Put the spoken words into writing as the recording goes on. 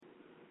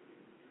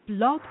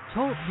Blog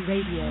Talk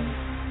Radio.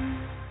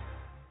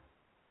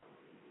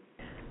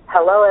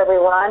 Hello,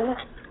 everyone.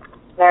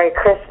 Merry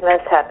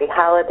Christmas, Happy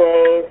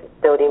Holidays.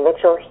 Dodie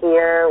Mitchell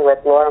here with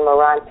Laura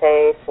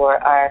Mirante for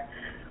our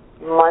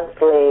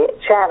monthly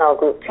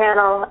group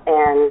channel,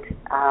 and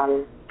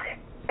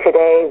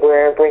today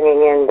we're bringing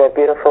in the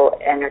beautiful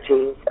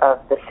energies of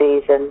the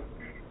season.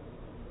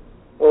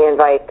 We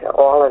invite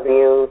all of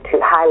you to,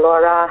 hi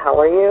Laura, how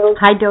are you?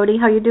 Hi Dodie,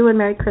 how you doing?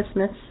 Merry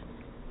Christmas.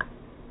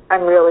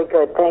 I'm really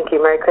good, thank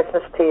you. Merry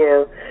Christmas to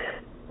you.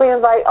 We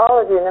invite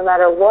all of you, no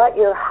matter what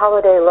your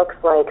holiday looks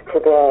like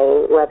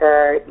today,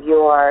 whether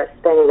you're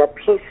spending a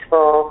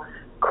peaceful,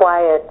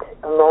 quiet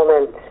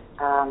moment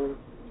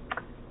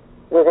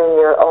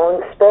within your own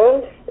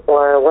space,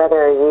 or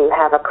whether you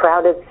have a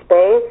crowded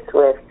space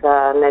with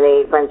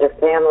many friends or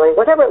family,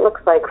 whatever it looks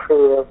like for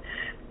you,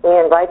 we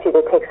invite you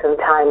to take some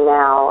time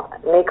now,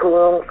 make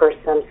room for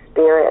some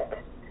spirit,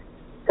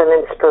 some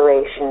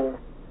inspiration,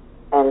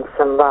 and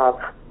some love.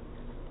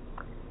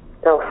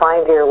 So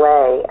find your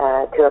way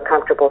to a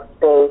comfortable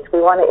space.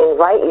 We want to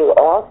invite you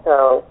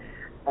also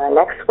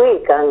next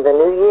week on the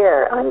new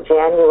year, on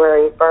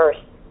January 1st,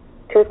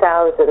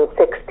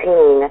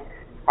 2016,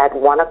 at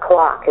 1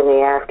 o'clock in the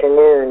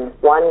afternoon,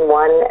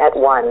 1 at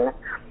 1.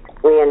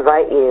 We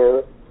invite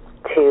you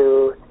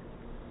to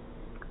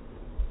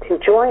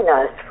join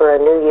us for a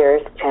New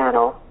Year's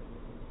channel.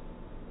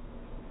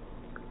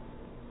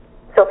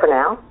 So for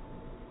now,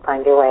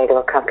 find your way to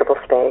a comfortable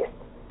space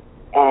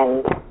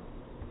and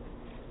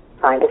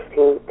find a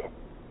seat.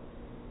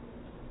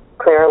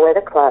 Clear away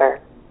the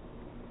clutter.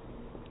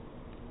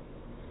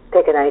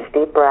 Take a nice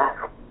deep breath.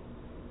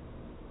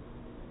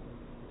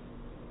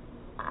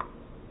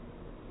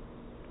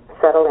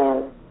 Settle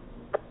in.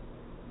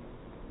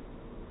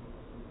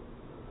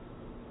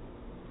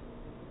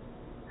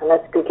 And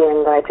let's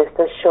begin by just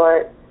a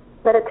short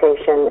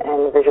meditation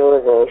and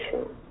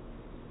visualization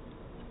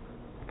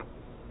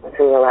as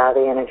we allow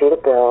the energy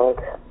to build.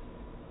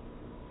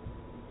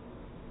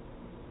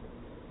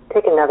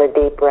 Take another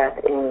deep breath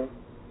in,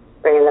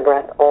 bringing the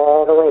breath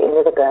all the way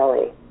into the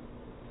belly.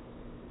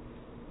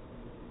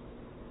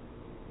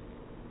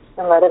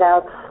 And let it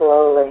out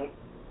slowly.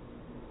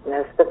 And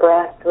as the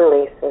breath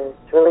releases,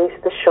 release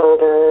the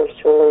shoulders,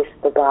 release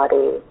the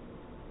body,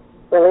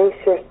 release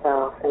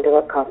yourself into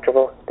a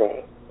comfortable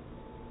space.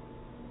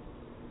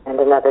 And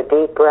another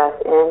deep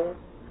breath in.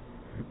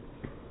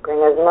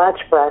 Bring as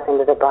much breath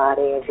into the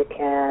body as you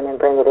can and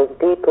bring it as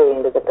deeply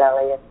into the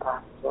belly as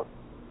possible.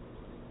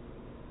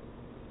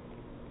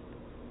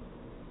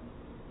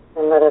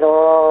 And let it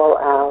all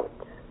out.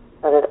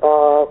 Let it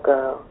all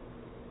go.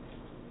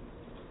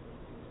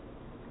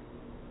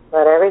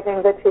 Let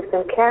everything that you've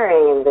been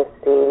carrying in this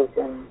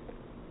season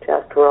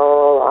just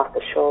roll off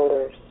the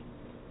shoulders.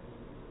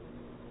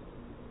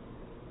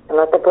 And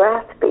let the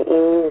breath be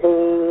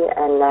easy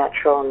and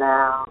natural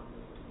now,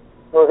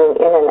 moving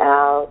in and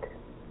out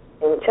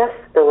in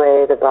just the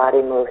way the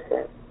body moves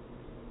it.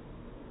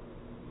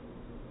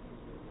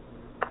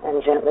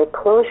 And gently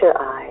close your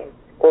eyes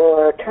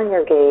or turn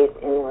your gaze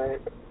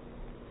inward.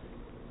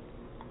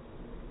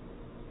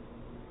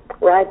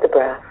 Ride the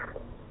breath.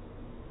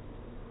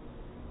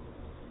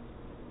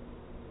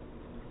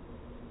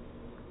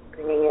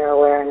 Bringing your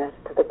awareness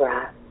to the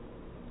breath,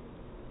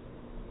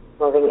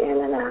 moving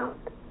in and out.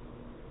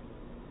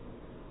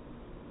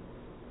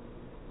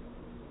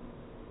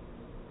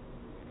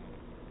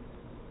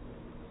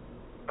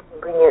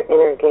 And bring your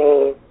inner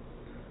gaze,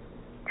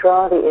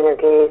 draw the inner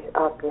gaze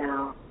up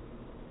now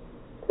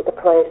to the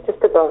place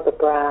just above the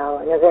brow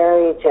in a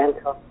very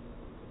gentle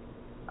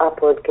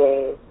upward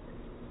gaze.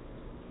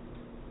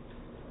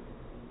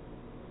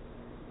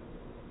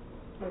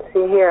 And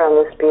see here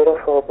on this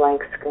beautiful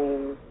blank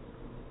screen,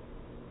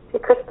 see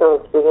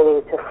crystals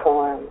beginning to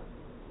form.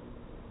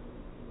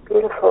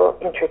 Beautiful,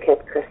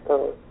 intricate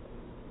crystals.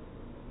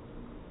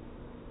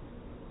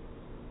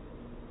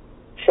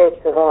 Shapes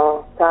of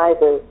all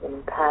sizes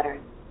and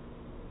patterns.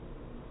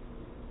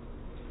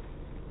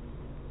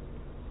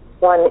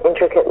 One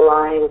intricate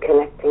line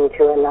connecting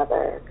to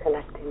another,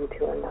 connecting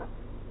to another.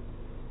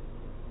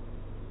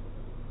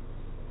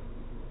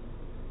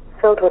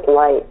 Filled with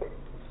light.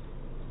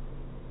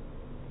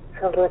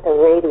 Filled with a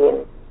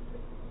radiance.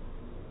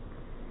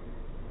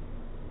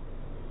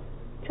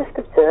 Just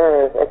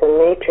observe as a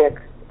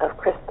matrix of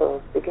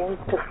crystals begins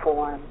to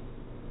form.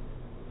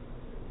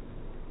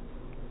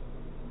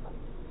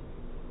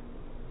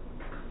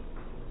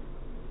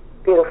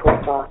 Beautiful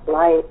soft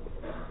light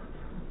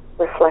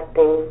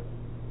reflecting.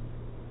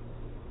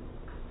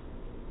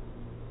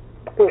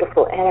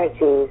 Beautiful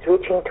energies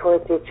reaching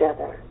towards each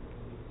other.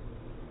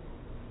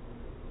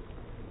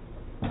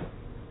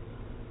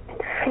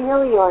 And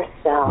feel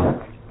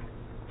yourself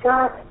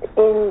just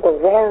in the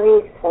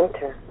very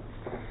center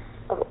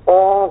of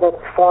all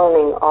that's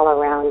forming all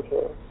around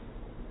you.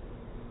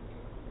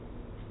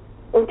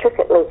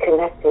 Intricately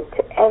connected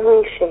to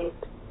every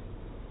shape,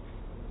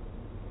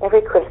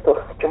 every crystal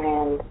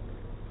strand,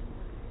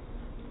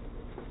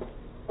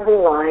 every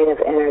line of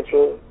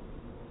energy,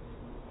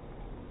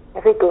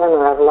 every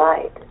glimmer of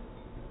light.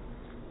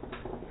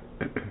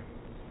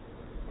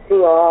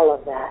 see all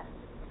of that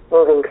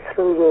moving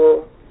through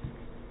you,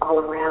 all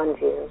around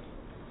you.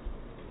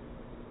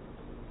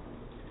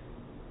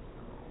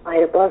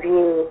 Light above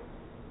you,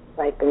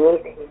 light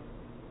beneath you,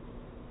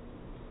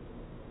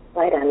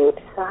 light on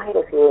each side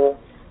of you,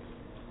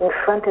 in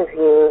front of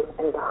you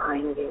and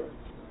behind you.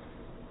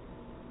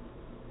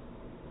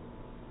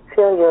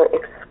 Feel your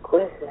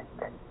exquisite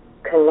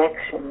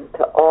connection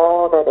to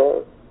all that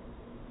is.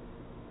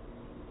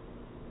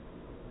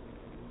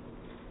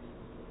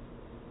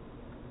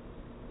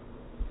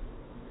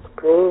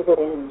 Breathe it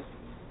in.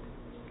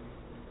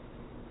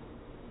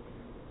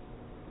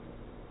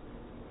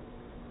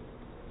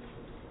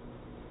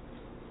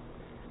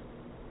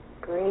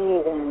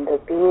 Breathe in the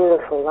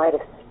beautiful light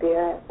of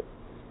spirit.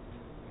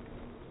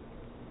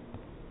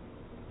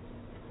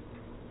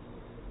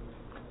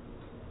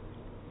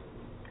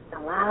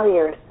 Allow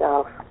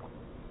yourself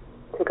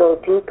to go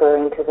deeper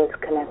into this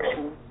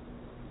connection,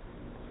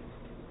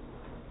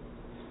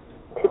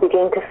 to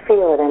begin to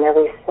feel it in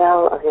every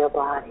cell of your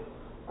body.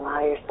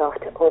 Allow yourself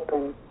to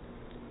open,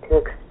 to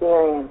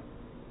experience,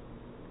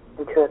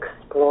 and to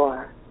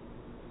explore,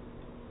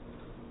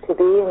 to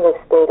be in this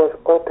state of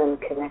open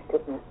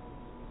connectedness.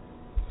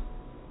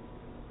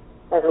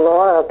 As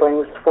Laura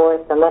brings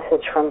forth the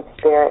message from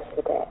Spirit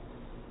today,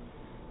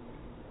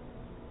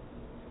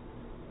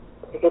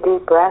 take a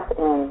deep breath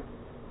in,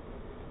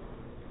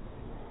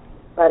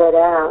 let it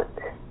out,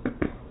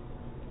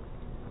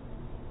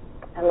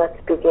 and let's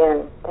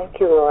begin. Thank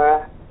you,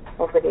 Laura.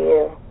 Over to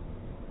you.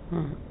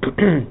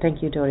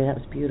 Thank you, Dodi. That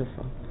was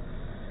beautiful.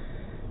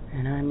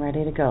 And I'm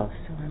ready to go.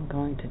 So I'm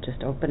going to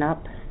just open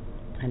up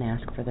and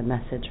ask for the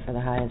message for the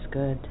highest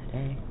good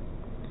today,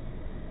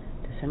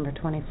 December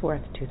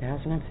 24th,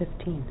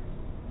 2015.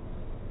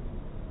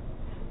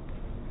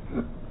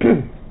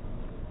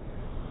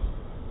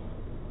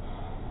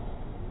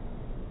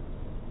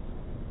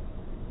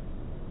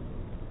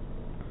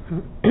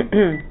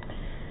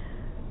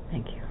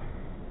 Thank you.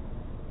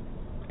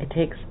 It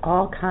takes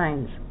all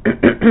kinds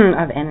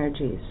of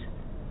energies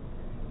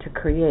to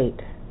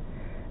create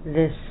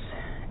this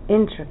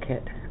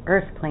intricate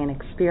earth plane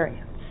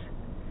experience.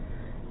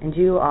 And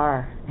you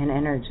are an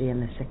energy in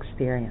this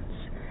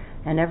experience.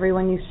 And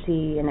everyone you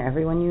see, and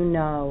everyone you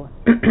know,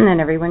 and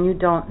everyone you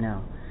don't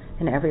know,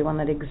 and everyone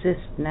that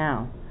exists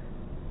now,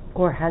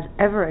 or has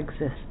ever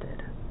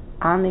existed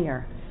on the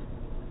earth,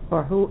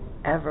 or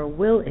whoever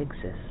will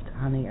exist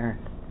on the earth,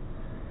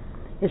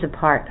 is a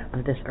part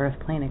of this earth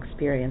plane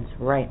experience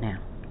right now.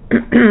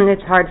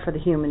 It's hard for the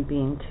human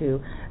being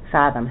to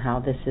fathom how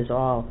this is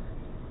all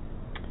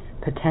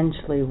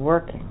potentially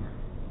working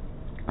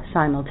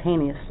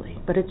simultaneously,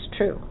 but it's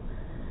true.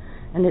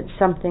 And it's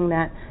something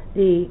that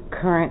the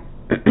current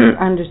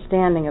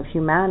understanding of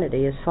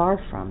humanity is far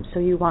from. So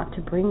you want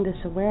to bring this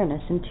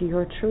awareness into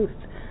your truth.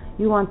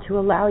 You want to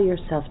allow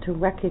yourself to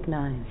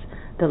recognize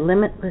the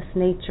limitless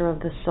nature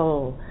of the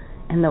soul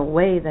and the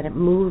way that it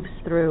moves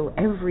through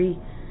every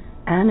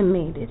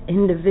animated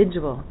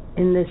individual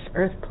in this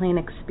earth plane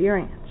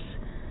experience.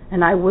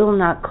 And I will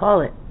not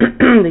call it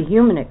the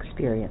human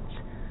experience.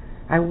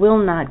 I will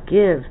not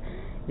give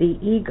the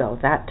ego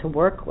that to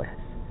work with.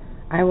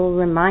 I will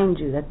remind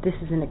you that this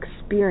is an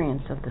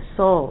experience of the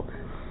soul,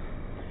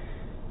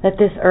 that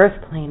this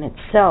earth plane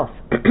itself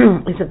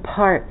is a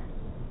part,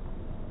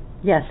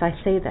 yes, I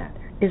say that,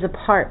 is a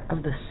part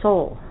of the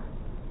soul,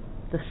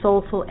 the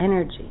soulful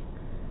energy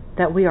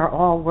that we are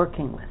all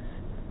working with.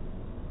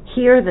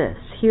 Hear this,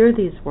 hear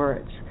these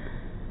words.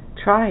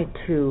 Try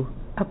to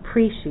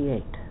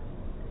appreciate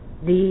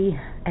the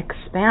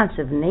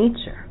expansive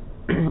nature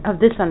of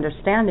this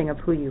understanding of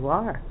who you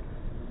are.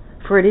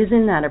 For it is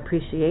in that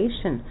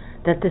appreciation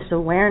that this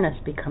awareness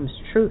becomes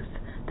truth,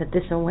 that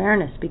this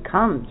awareness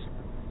becomes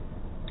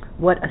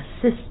what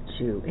assists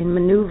you in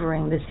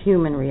maneuvering this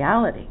human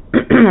reality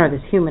or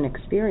this human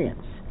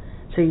experience.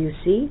 So you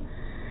see,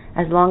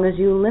 as long as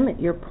you limit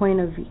your point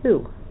of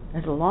view,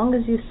 as long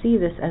as you see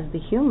this as the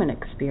human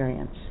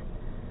experience,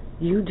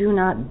 you do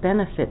not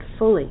benefit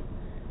fully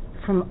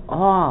from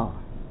all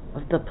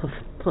of the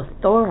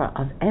plethora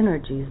of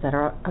energies that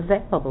are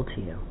available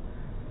to you.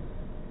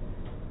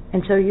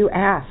 And so you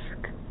ask,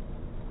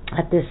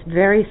 at this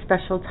very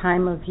special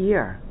time of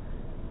year,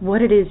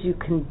 what it is you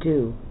can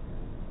do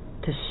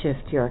to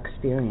shift your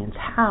experience,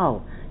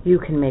 how you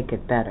can make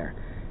it better,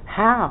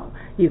 how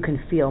you can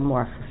feel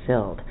more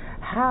fulfilled,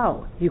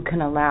 how you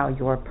can allow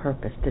your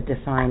purpose to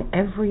define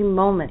every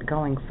moment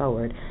going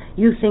forward.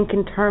 You think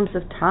in terms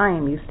of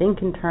time, you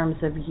think in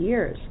terms of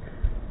years,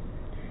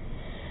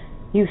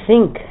 you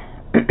think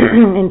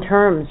in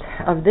terms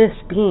of this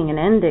being an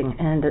ending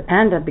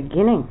and a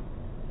beginning,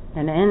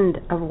 an end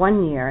of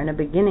one year and a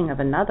beginning of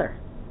another.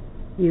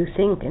 You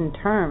think in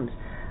terms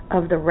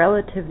of the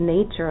relative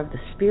nature of the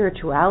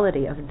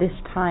spirituality of this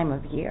time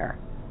of year.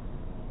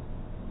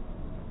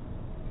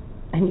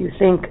 And you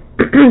think,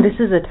 this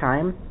is a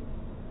time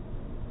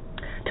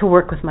to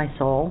work with my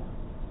soul.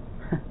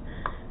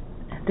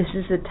 This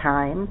is a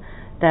time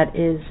that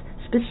is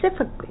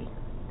specifically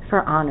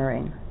for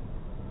honoring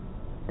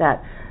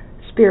that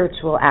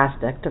spiritual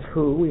aspect of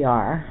who we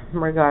are,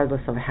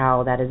 regardless of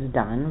how that is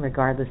done,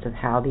 regardless of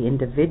how the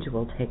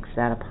individual takes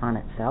that upon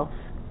itself.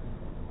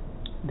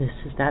 This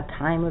is that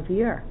time of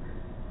year.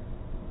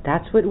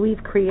 That's what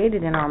we've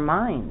created in our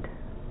mind.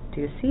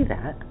 Do you see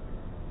that?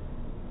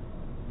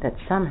 That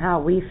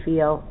somehow we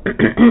feel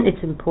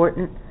it's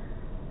important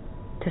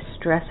to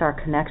stress our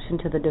connection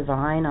to the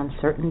divine on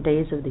certain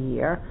days of the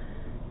year,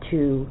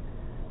 to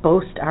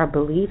boast our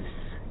beliefs,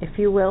 if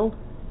you will,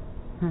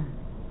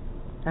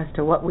 as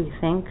to what we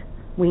think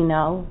we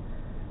know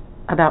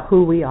about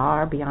who we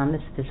are beyond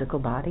this physical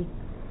body.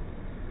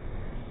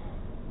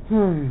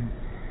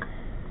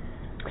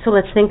 So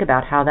let's think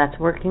about how that's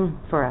working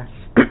for us.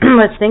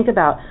 Let's think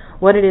about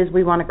what it is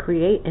we want to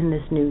create in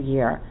this new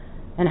year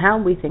and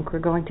how we think we're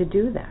going to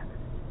do that.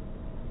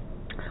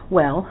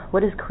 Well,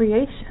 what is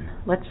creation?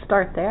 Let's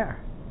start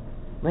there.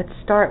 Let's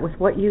start with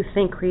what you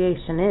think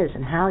creation is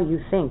and how you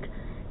think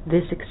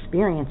this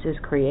experience is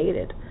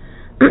created.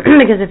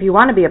 Because if you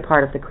want to be a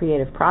part of the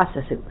creative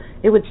process,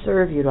 it would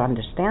serve you to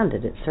understand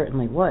it. It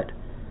certainly would.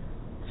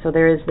 So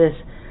there is this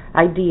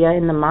idea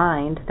in the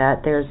mind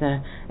that there's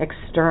an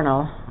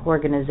external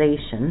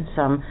organization,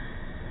 some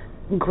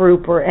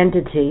group or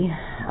entity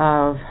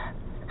of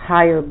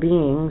higher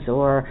beings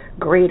or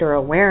greater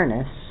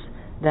awareness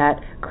that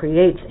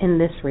creates in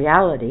this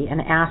reality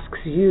and asks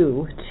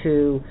you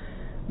to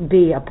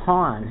be a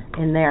pawn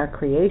in their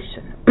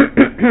creation.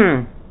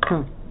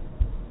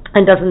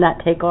 And doesn't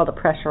that take all the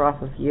pressure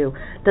off of you?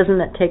 Doesn't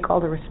that take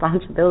all the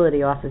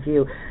responsibility off of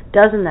you?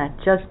 Doesn't that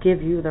just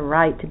give you the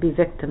right to be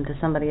victim to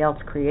somebody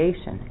else's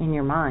creation, in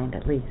your mind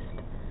at least?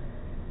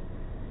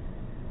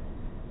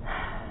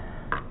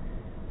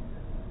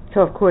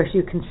 So of course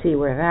you can see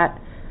where that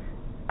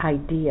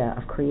idea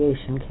of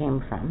creation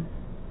came from.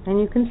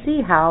 And you can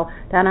see how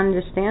that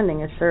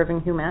understanding is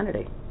serving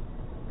humanity.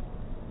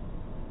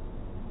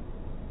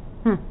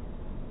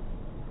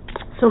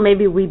 So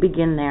maybe we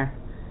begin there.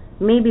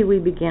 Maybe we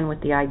begin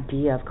with the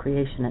idea of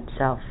creation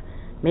itself.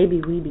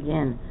 Maybe we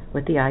begin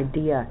with the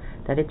idea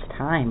that it's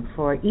time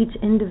for each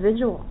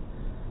individual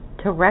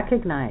to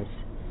recognize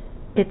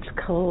its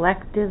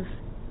collective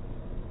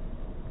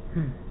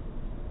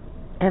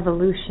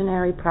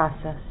evolutionary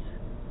process.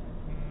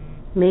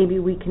 Maybe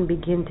we can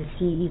begin to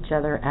see each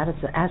other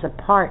as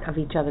a part of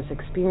each other's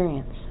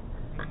experience.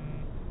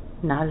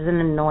 Not as an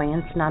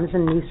annoyance, not as a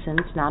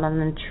nuisance, not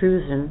an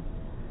intrusion,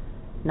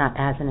 not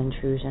as an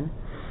intrusion,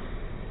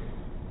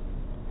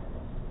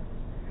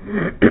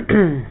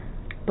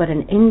 but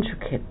an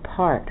intricate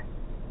part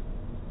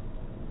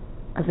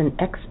of an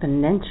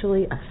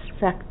exponentially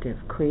effective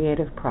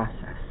creative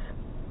process.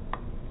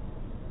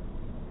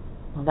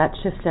 Well, that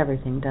shifts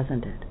everything,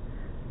 doesn't it?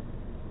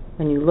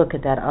 When you look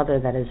at that other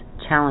that is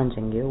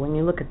challenging you, when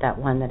you look at that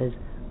one that is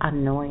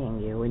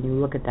annoying you, when you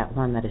look at that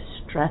one that is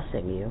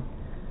stressing you,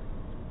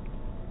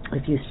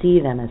 if you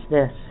see them as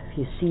this, if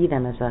you see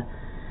them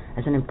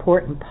as an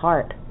important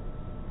part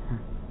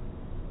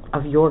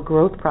of your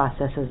growth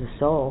process as a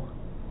soul,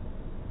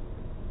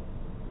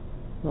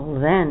 well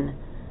then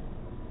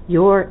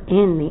you're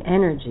in the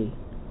energy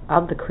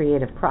of the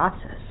creative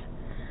process.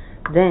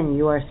 Then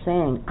you are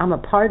saying, I'm a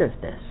part of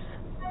this.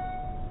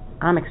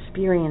 I'm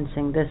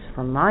experiencing this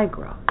for my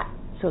growth.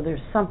 So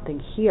there's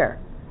something here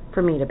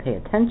for me to pay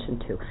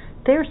attention to.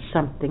 There's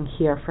something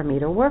here for me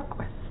to work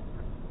with,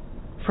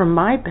 for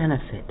my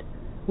benefit,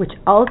 which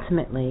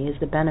ultimately is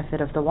the benefit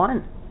of the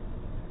one.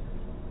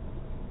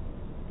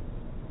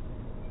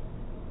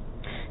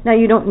 Now,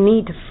 you don't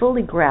need to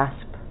fully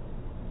grasp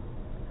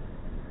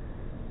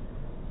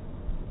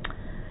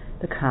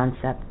the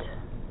concept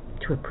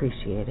to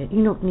appreciate it.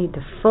 You don't need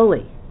to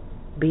fully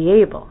be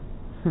able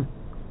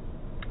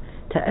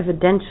to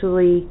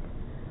evidentially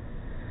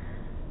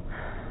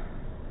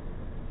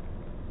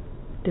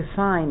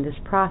define this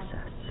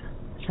process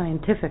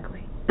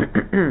scientifically.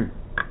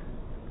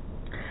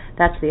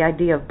 That's the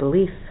idea of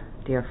belief,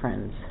 dear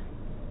friends.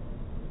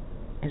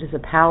 It is a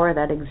power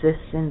that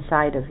exists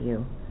inside of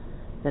you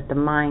that the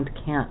mind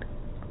can't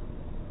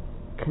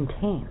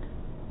contain.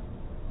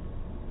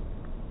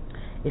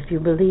 If you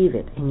believe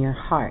it in your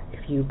heart,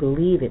 if you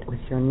believe it with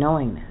your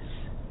knowingness,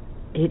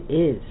 it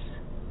is.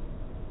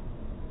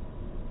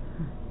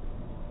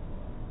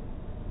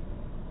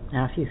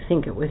 Now, if you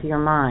think it with your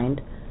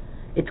mind,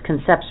 it's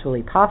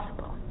conceptually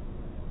possible.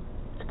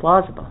 It's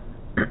plausible.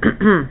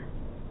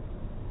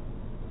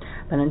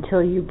 But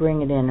until you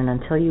bring it in and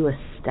until you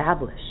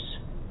establish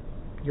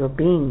your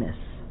beingness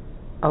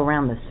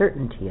around the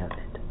certainty of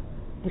it,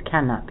 it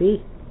cannot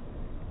be.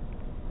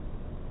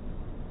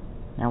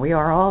 Now, we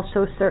are all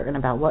so certain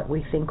about what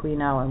we think we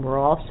know, and we're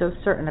all so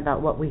certain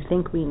about what we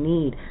think we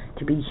need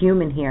to be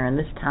human here in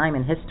this time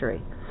in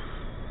history.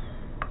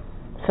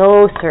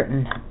 So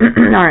certain,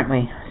 aren't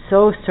we?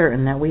 So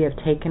certain that we have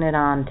taken it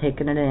on,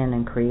 taken it in,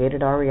 and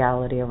created our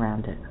reality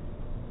around it.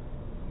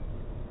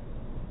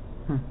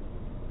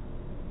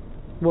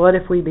 What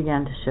if we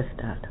began to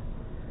shift that?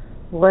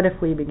 What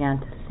if we began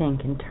to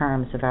think in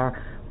terms of our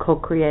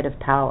co-creative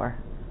power?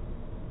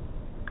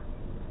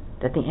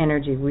 That the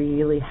energy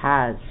really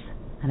has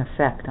an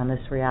effect on this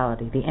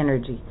reality, the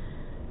energy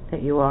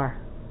that you are.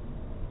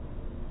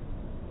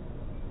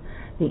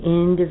 The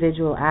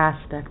individual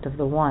aspect of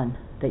the one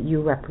that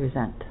you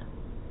represent.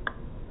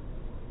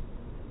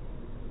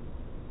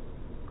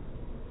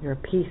 You're a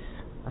piece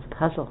of a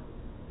puzzle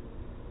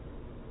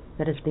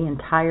that is the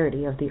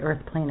entirety of the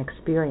earth plane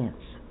experience.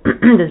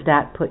 Does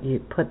that put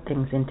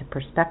things into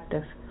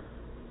perspective?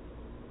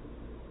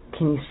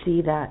 Can you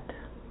see that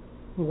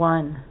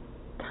one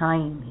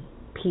tiny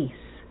piece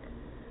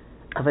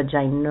of a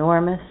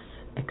ginormous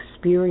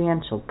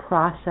experiential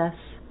process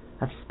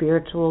of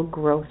spiritual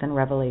growth and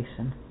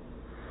revelation?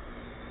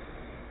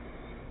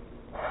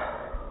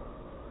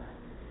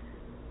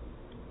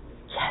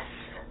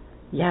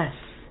 Yes.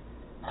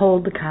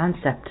 Hold the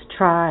concept.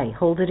 Try.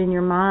 Hold it in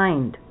your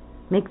mind.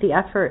 Make the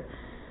effort.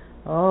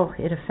 Oh,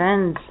 it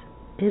offends.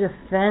 It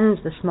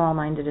offends the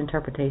small-minded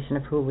interpretation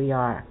of who we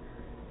are.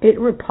 It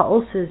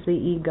repulses the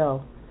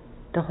ego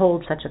to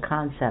hold such a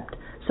concept.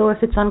 So if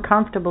it's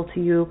uncomfortable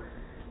to you,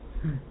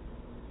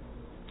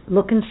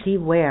 look and see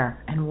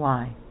where and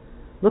why.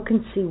 Look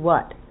and see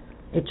what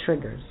it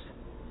triggers.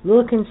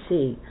 Look and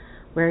see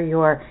where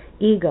your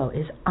ego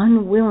is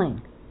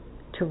unwilling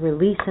to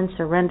release and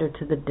surrender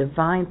to the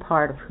divine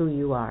part of who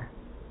you are.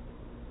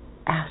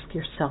 Ask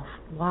yourself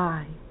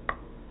why.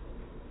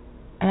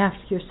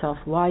 Ask yourself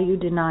why you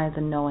deny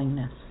the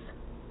knowingness.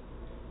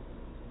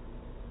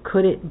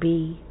 Could it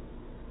be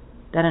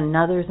that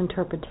another's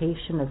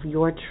interpretation of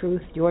your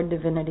truth, your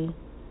divinity,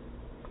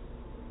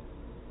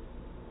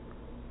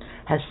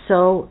 has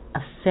so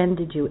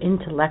offended you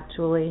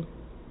intellectually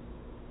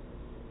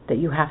that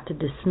you have to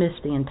dismiss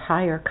the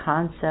entire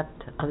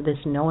concept of this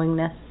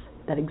knowingness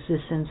that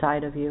exists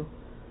inside of you?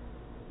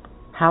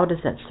 How does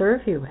that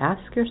serve you?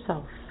 Ask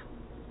yourself.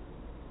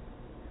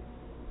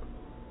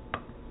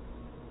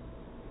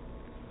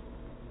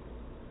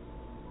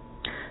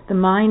 The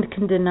mind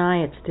can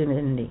deny its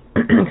divinity.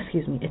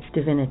 Its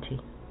divinity.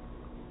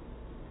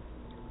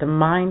 The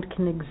mind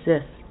can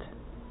exist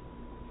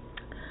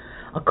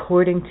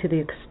according to the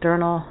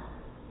external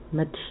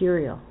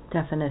material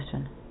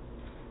definition.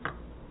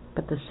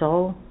 But the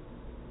soul,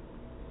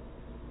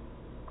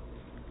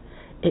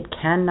 it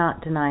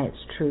cannot deny its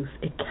truth.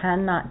 It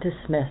cannot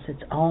dismiss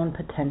its own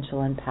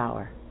potential and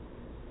power.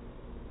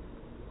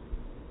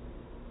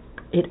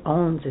 It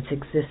owns its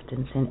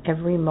existence in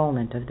every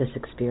moment of this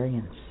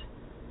experience.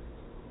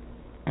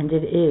 And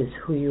it is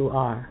who you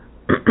are,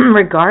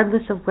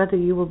 regardless of whether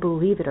you will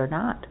believe it or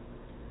not.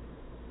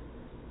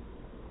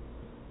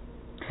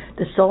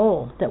 The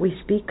soul that we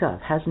speak of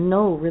has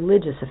no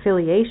religious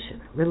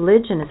affiliation.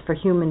 Religion is for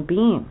human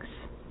beings.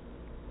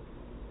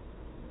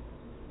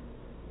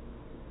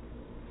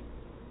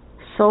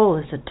 Soul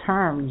is a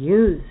term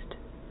used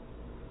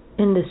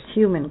in this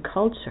human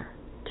culture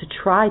to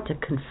try to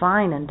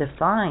confine and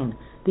define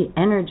the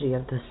energy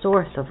of the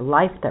source of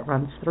life that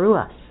runs through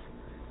us.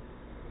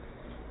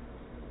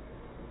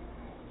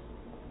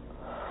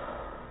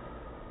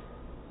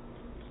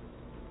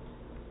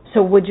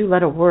 So would you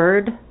let a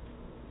word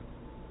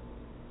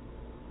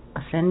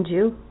offend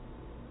you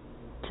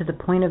to the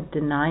point of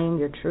denying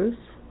your truth?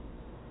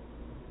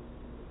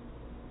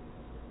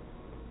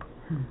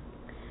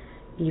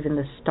 Even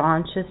the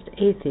staunchest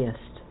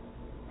atheist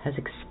has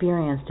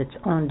experienced its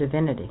own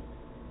divinity.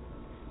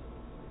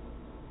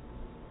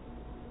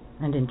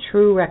 And in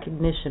true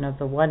recognition of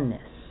the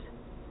oneness,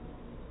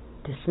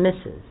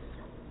 dismisses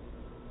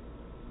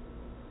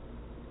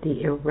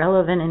the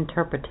irrelevant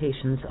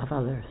interpretations of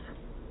others.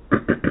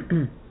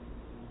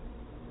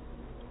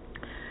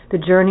 The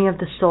journey of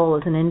the soul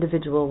is an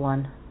individual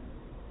one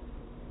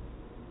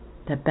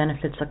that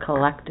benefits a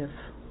collective.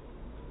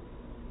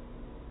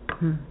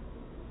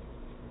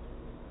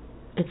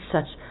 It's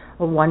such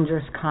a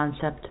wondrous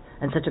concept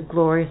and such a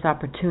glorious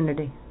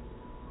opportunity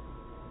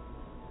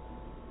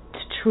to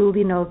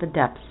truly know the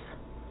depths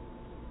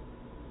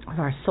of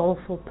our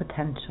soulful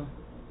potential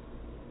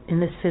in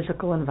this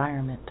physical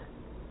environment.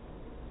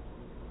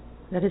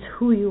 That is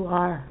who you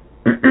are.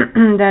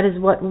 That is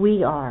what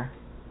we are.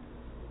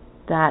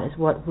 That is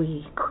what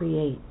we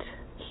create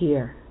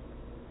here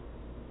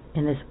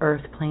in this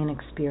earth plane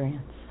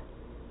experience.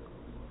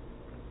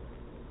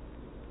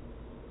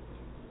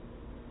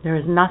 There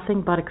is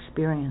nothing but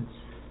experience.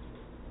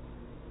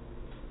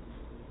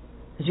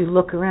 As you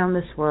look around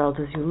this world,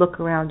 as you look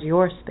around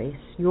your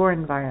space, your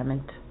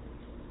environment,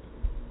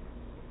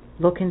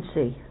 look and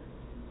see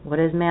what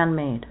is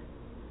man-made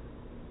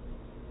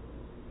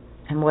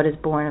and what is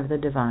born of the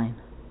divine.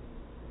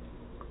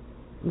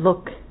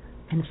 Look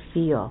and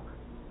feel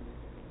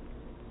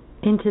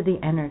into the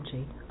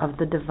energy of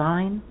the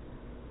divine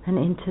and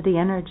into the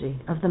energy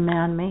of the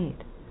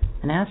man-made.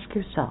 And ask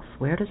yourself,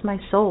 where does my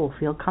soul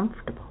feel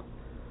comfortable?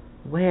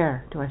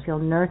 Where do I feel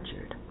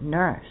nurtured,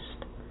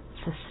 nourished,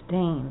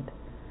 sustained,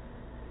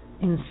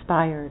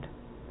 inspired?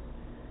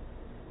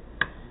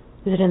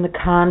 Is it in the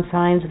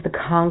confines of the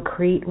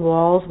concrete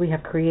walls we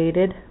have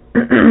created?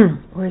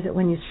 Or is it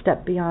when you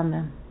step beyond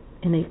them,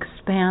 in the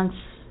expanse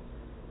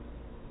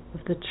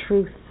of the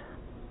truth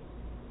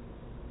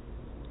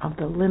of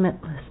the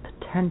limitless potential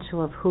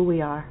potential of who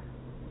we are.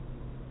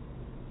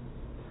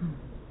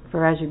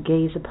 For as you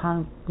gaze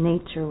upon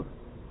nature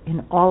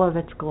in all of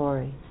its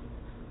glory,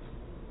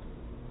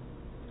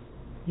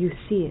 you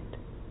see it.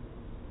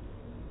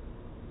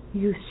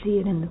 You see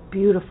it in the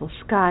beautiful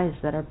skies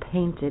that are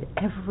painted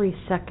every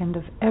second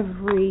of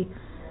every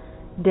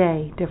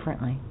day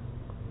differently.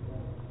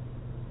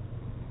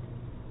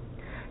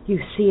 You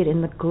see it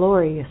in the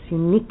glorious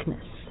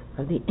uniqueness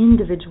of the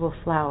individual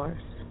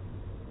flowers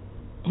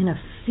in a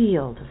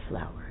field of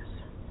flowers.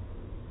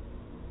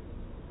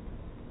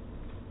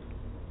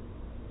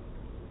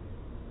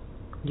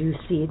 You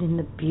see it in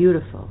the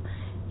beautiful,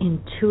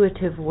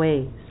 intuitive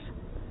ways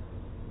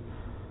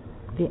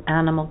the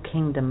animal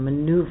kingdom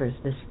maneuvers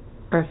this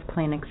earth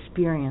plane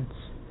experience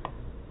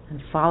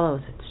and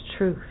follows its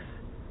truth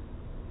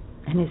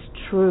and is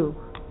true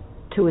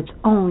to its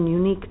own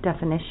unique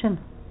definition.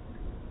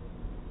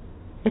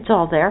 It's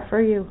all there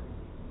for you.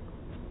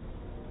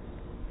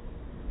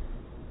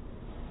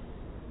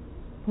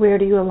 Where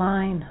do you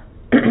align?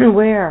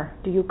 Where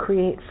do you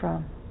create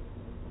from?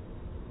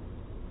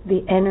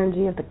 The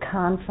energy of the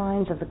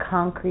confines of the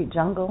concrete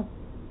jungle?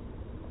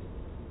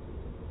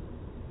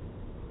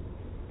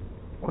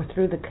 Or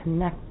through the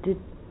connected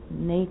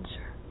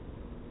nature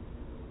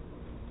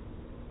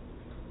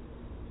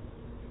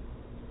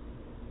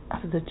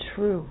of the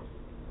true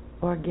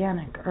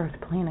organic earth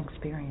plane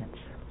experience?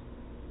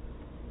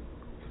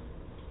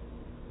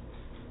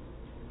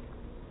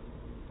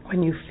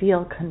 When you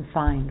feel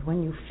confined,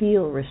 when you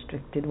feel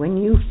restricted, when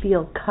you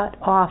feel cut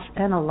off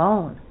and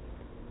alone,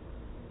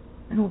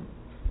 and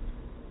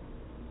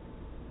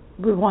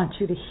we want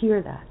you to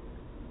hear that.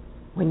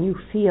 When you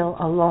feel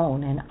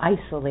alone and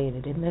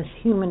isolated in this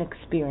human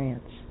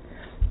experience,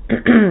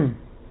 you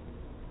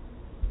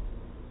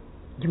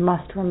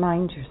must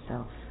remind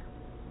yourself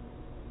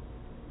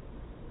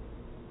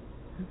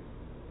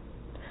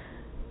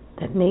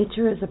that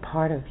nature is a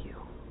part of you.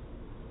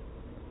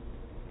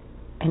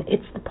 And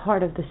it's the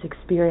part of this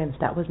experience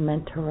that was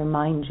meant to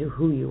remind you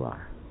who you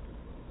are.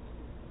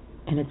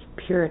 In its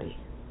purity.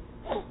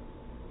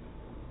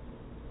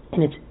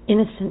 In its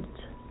innocent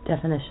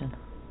definition.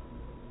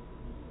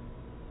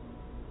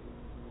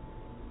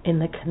 In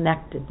the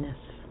connectedness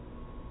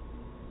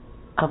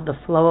of the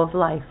flow of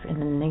life in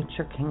the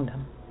nature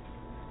kingdom.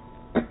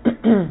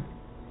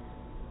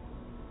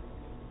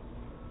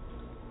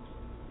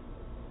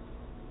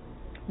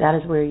 That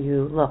is where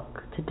you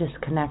look to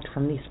disconnect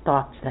from these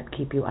thoughts that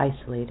keep you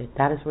isolated.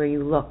 That is where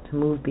you look to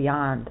move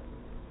beyond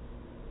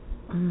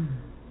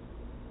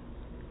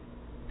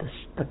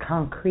the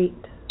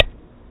concrete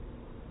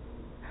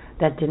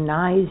that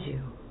denies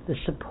you the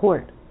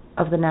support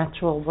of the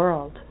natural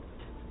world.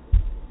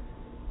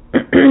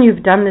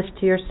 You've done this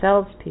to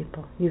yourselves,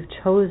 people. You've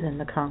chosen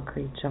the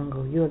concrete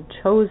jungle. You have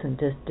chosen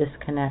to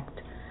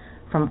disconnect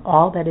from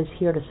all that is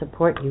here to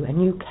support you,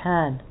 and you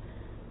can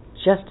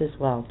just as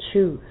well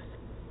choose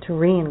to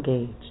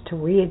re-engage, to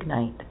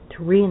reignite,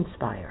 to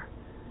re-inspire,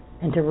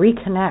 and to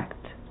reconnect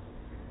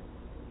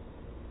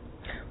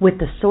with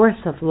the source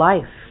of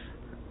life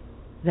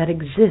that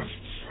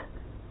exists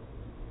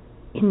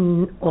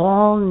in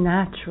all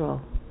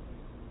natural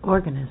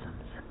organisms.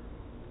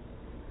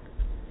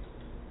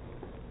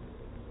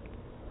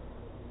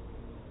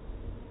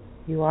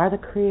 You are the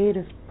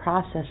creative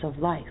process of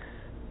life.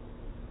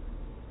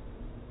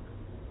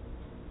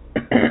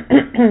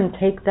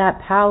 Take that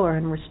power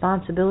and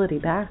responsibility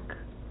back.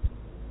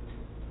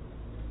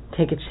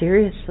 Take it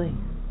seriously.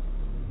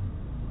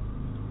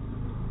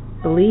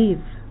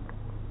 Believe.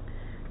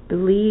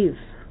 Believe.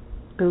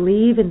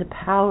 Believe in the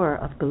power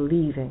of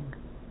believing.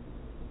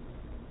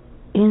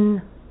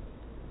 In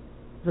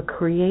the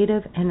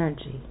creative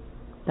energy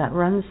that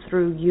runs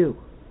through you.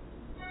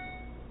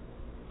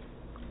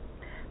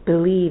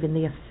 Believe in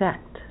the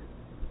effect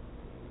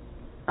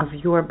of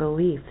your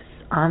beliefs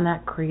on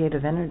that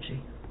creative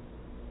energy.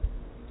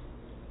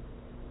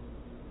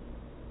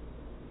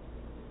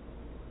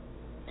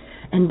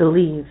 And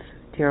believe,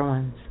 dear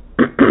ones,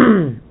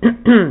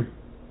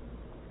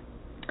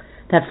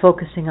 that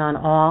focusing on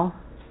all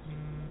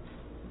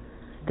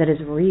that is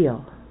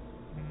real,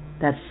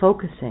 that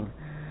focusing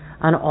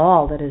on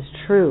all that is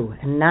true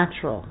and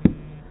natural,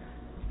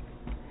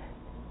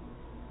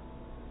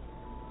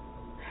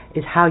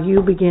 is how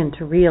you begin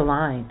to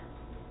realign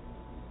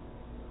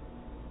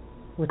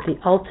with the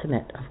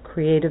ultimate of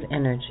creative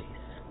energies,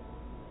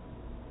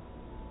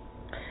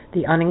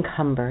 the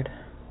unencumbered,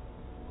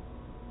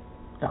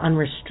 the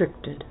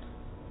unrestricted,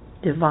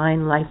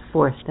 divine life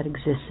force that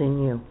exists in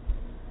you.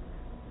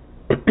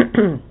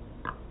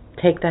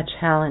 Take that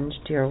challenge,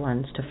 dear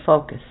ones, to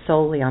focus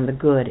solely on the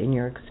good in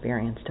your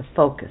experience, to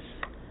focus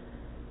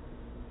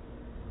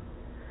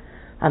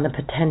on the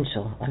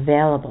potential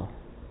available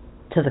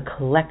to the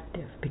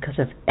collective because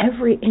of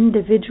every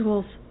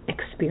individual's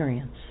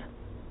experience.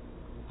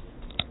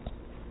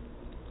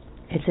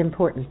 It's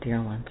important,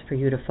 dear ones, for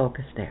you to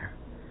focus there.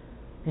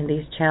 In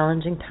these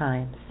challenging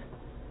times,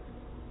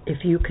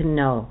 if you can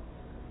know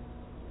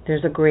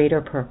there's a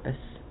greater purpose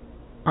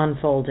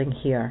unfolding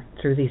here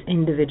through these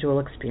individual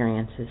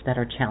experiences that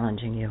are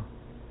challenging you.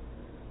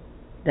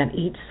 that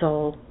each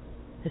soul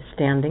is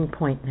standing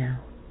point now.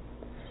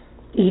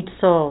 Each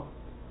soul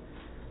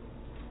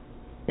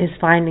is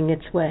finding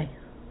its way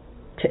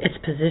to its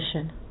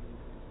position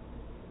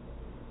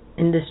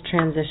in this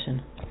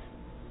transition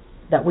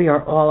that we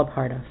are all a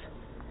part of.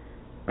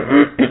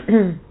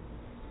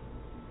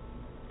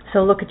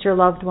 So look at your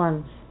loved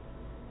ones.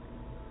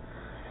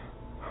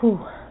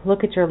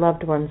 Look at your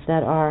loved ones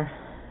that are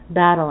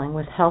battling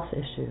with health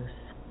issues,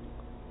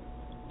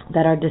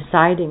 that are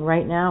deciding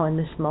right now in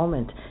this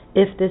moment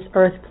if this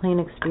earth plane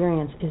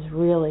experience is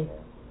really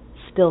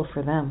still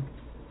for them.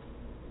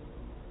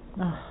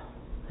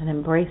 And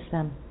embrace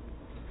them.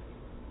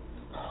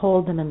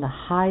 Hold them in the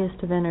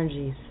highest of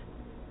energies.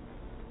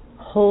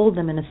 Hold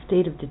them in a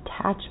state of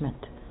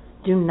detachment.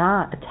 Do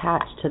not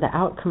attach to the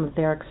outcome of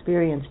their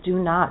experience. Do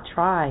not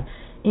try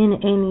in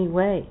any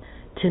way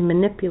to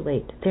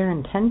manipulate their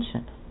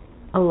intention.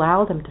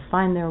 Allow them to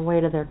find their way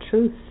to their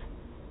truth.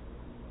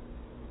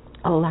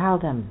 Allow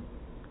them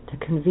to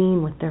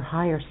convene with their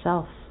higher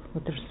self,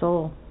 with their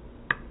soul,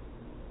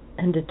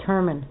 and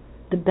determine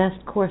the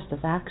best course of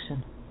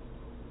action.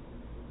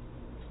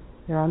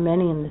 There are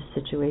many in this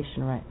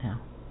situation right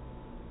now.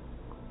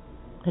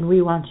 And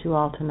we want you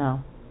all to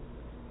know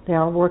they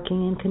are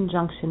working in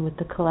conjunction with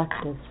the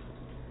collective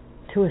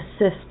to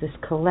assist this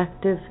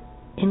collective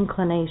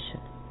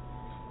inclination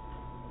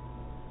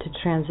to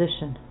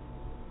transition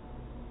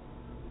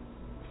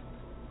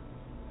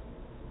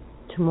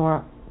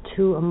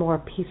to a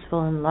more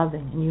peaceful and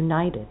loving and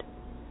united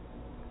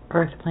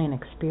earth plane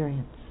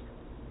experience.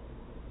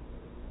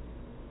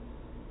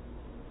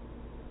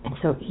 And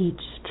so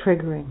each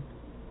triggering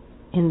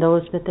in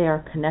those that they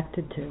are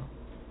connected to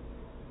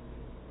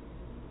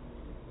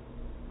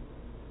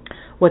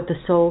what the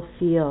soul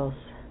feels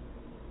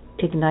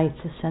ignites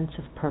a sense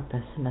of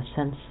purpose and a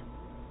sense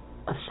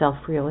of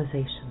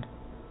self-realization.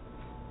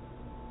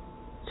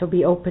 So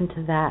be open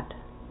to that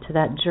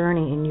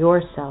journey in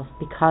yourself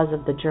because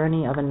of the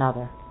journey of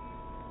another.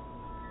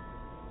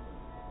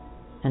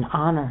 And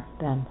honor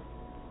them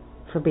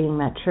for being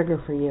that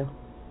trigger for you.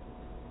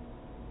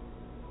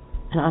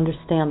 And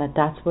understand that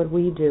that's what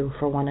we do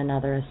for one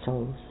another as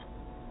souls.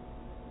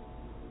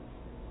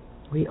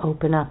 We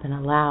open up and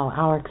allow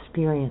our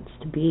experience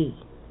to be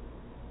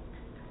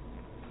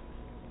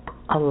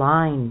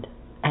aligned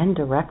and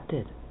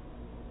directed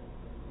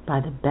by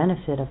the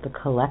benefit of the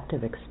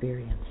collective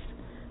experience.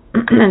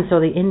 And so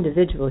the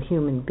individual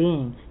human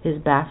being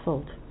is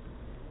baffled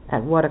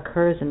at what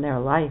occurs in their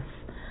life,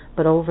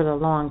 but over the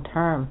long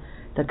term,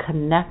 the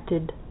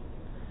connected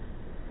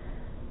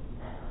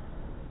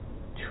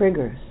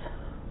triggers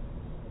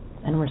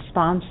and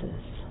responses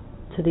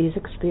to these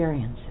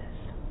experiences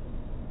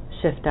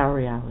shift our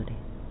reality.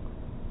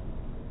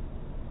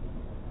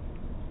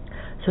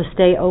 So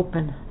stay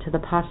open to the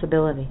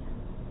possibility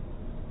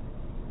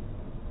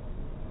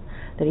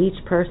that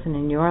each person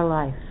in your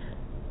life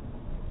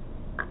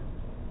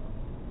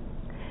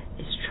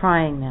is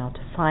trying now to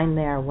find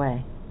their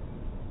way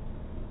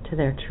to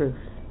their truth,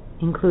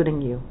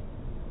 including you.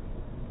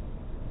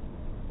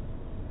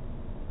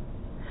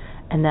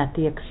 And that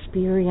the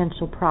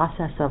experiential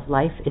process of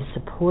life is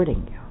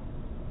supporting you.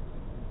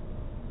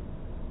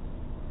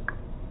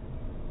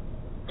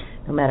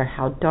 No matter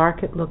how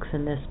dark it looks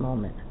in this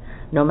moment,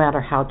 no matter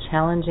how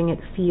challenging it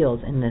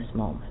feels in this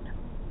moment,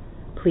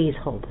 please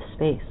hold the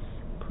space.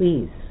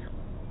 Please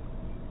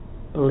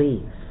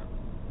believe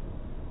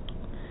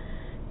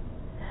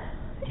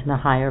in the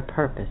higher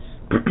purpose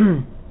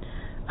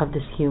of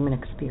this human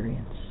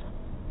experience.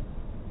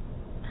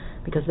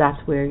 Because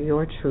that's where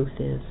your truth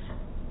is.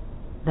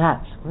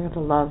 That's where the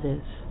love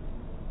is.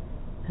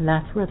 And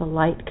that's where the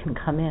light can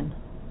come in.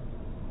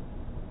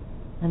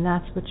 And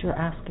that's what you're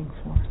asking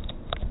for.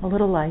 A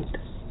little light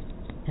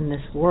in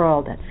this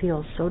world that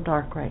feels so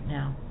dark right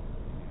now.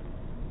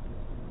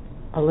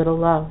 A little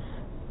love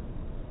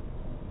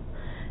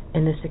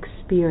in this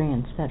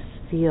experience that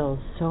feels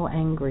so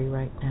angry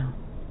right now.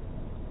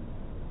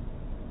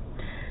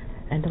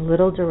 And a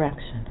little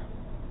direction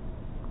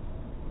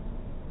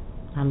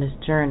on this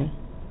journey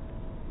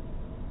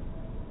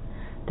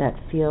that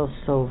feels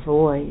so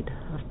void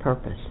of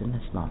purpose in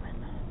this moment.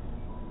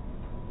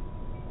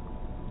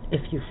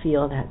 If you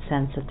feel that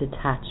sense of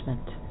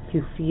detachment, if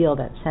you feel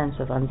that sense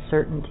of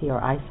uncertainty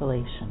or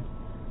isolation,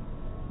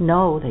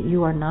 know that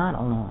you are not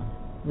alone.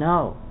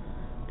 Know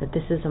that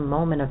this is a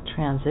moment of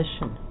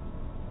transition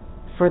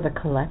for the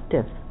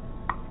collective.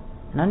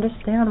 And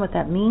understand what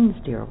that means,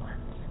 dear ones.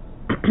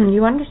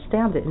 You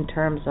understand it in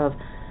terms of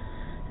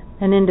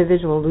an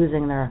individual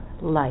losing their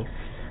life,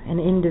 an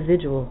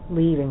individual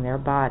leaving their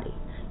body.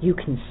 You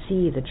can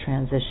see the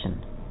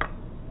transition,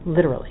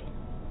 literally.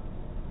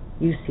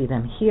 You see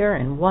them here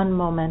in one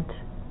moment,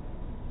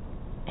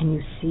 and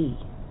you see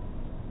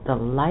the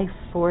life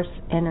force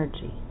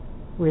energy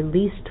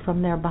released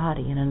from their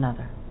body in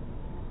another.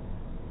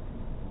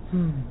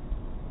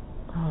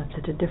 Oh, it's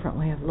such a different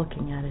way of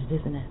looking at it,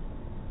 isn't it?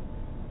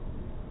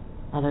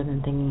 Other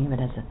than thinking of it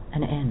as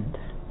an end.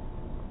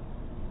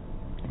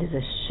 It is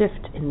a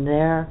shift in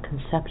their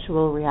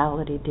conceptual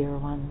reality, dear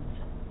ones.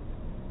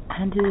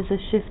 And it is a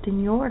shift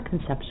in your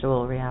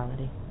conceptual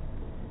reality.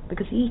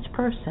 Because each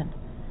person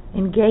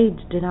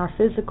engaged in our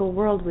physical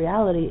world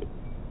reality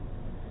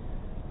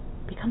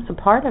becomes a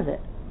part of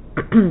it,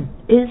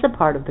 is a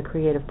part of the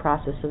creative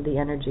process of the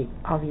energy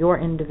of your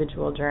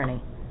individual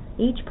journey.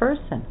 Each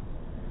person,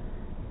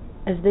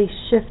 as they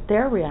shift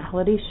their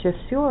reality,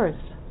 shifts yours.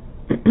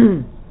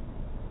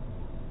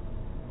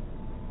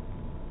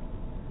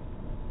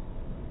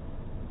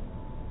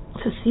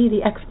 To see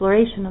the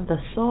exploration of the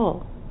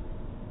soul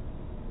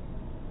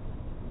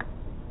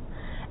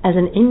as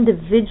an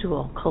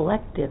individual,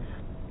 collective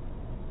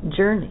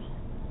journey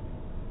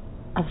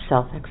of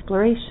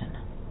self-exploration.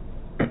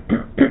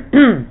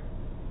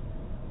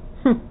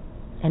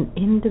 An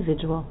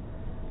individual,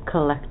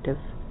 collective,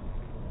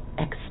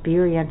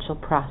 experiential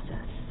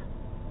process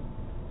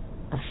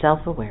of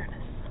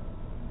self-awareness.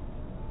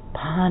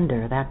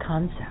 Ponder that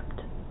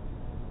concept.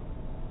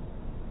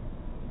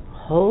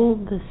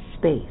 Hold the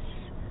space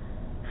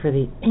for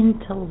the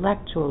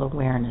intellectual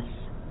awareness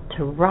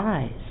to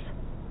rise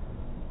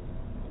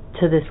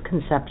to this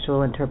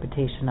conceptual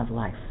interpretation of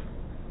life,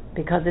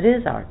 because it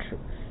is our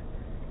truth.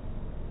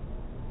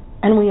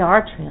 And we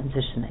are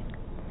transitioning.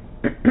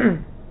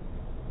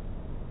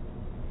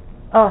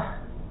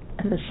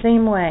 In the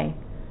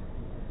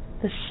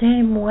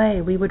same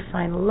way we would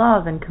find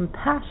love and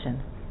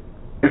compassion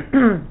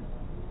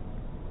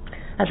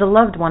as a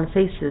loved one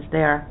faces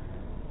their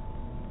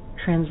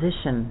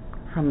transition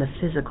from the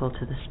physical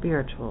to the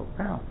spiritual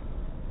realm.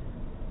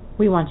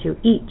 We want you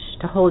each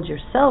to hold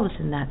yourselves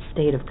in that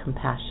state of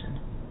compassion.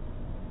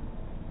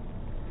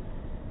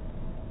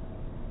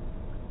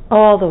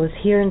 All those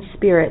here in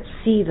spirit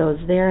see those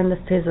there in the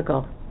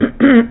physical,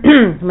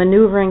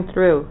 maneuvering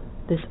through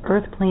this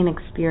earth plane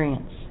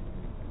experience,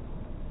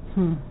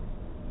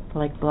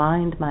 like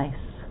blind mice.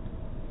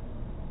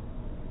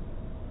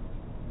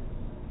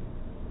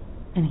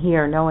 And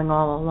here, knowing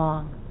all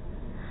along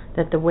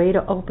that the way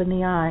to open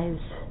the eyes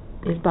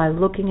is by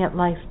looking at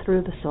life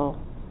through the soul,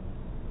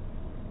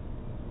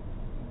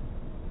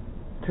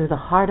 through the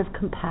heart of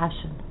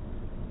compassion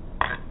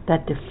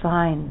that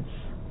defines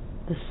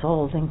the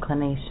soul's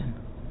inclination.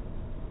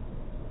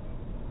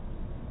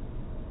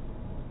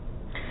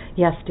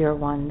 Yes, dear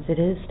ones, it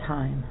is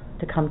time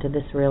to come to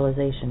this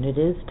realization. It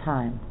is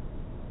time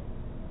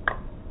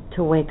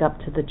to wake up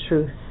to the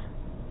truth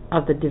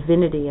of the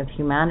divinity of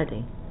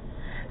humanity,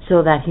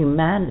 so that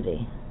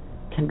humanity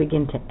can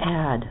begin to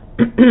add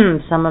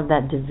some of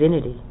that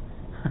divinity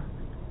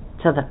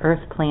to the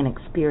earth plane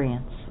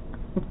experience.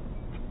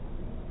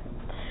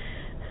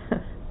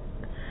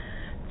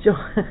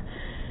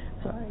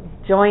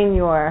 Join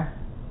your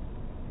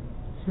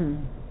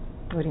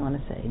what do you want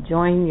to say?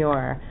 Join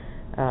your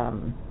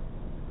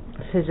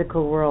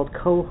physical world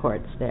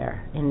cohorts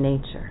there in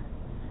nature.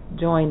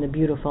 Join the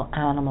beautiful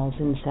animals,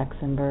 insects,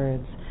 and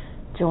birds.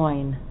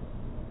 Join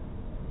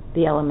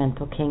the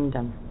elemental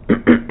kingdom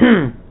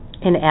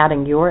in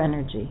adding your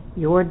energy,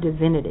 your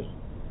divinity,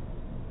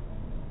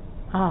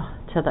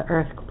 to the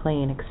earth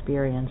plane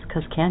experience.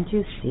 Because can't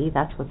you see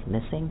that's what's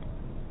missing?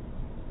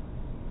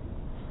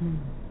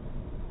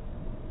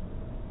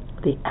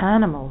 The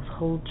animals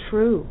hold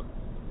true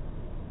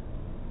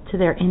to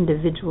their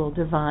individual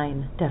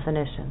divine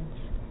definitions.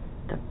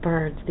 The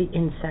birds, the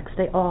insects,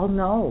 they all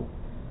know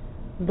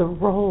the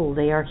role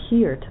they are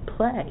here to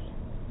play,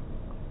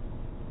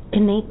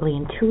 innately,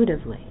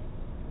 intuitively.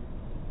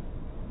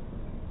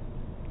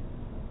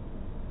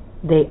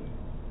 They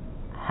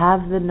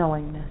have the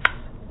knowingness.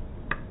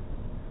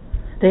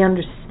 They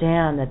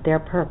understand that their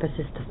purpose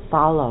is to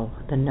follow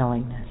the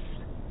knowingness,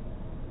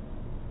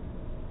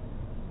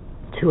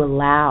 to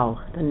allow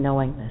the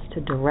knowingness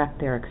to direct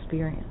their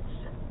experience.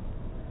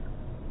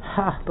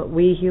 But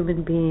we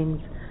human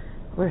beings,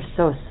 we're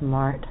so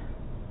smart.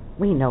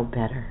 We know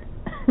better.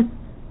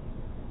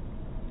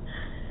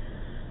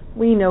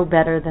 We know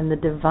better than the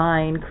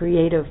divine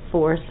creative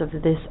force of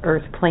this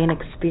earth plane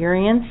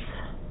experience,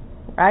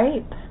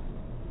 right?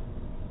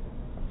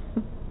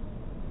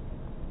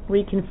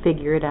 We can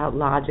figure it out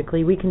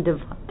logically. We can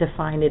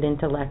define it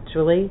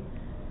intellectually.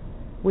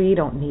 We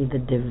don't need the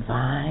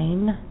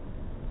divine.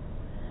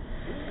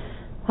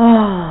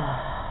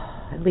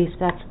 At least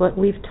that's what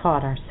we've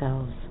taught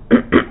ourselves.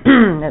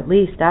 At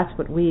least that's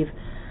what we've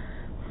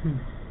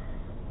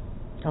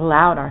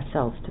allowed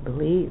ourselves to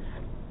believe.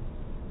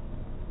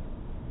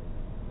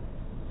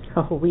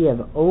 We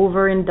have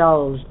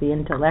overindulged the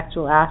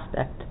intellectual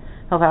aspect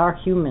of our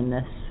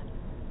humanness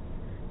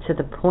to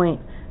the point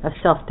of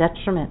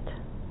self-detriment.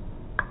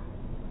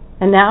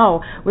 And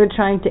now we're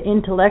trying to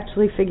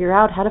intellectually figure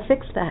out how to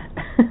fix that.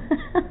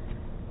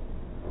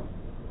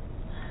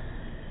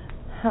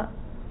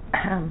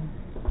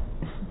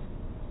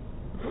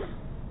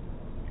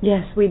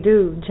 Yes, we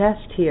do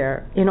jest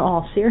here in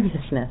all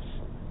seriousness.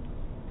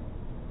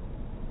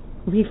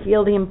 We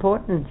feel the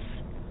importance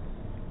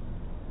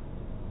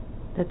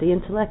that the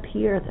intellect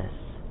hear this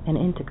and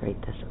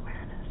integrate this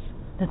awareness,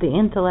 that the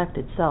intellect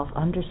itself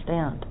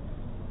understand.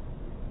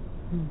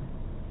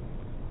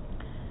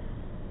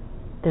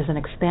 There's an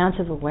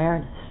expansive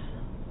awareness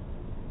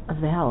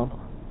available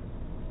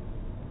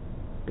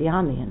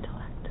beyond the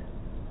intellect.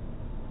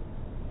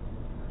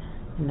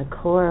 In the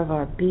core of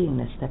our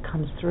beingness that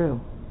comes through,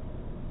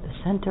 the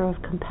center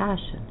of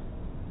compassion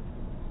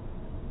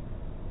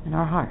in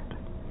our heart.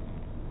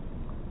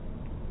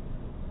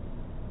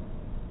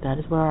 That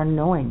is where our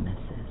knowingness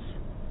is.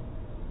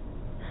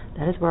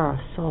 That is where our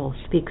soul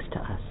speaks to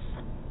us.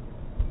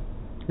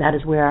 That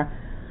is where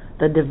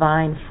the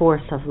divine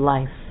force of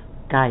life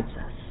guides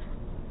us.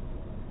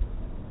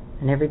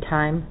 And every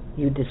time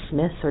you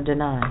dismiss or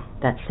deny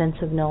that sense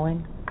of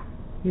knowing,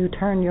 you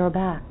turn your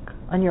back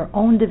on your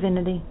own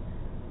divinity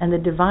and the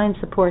divine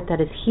support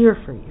that is here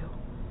for you,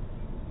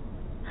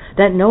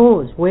 that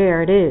knows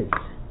where it is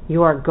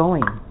you are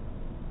going,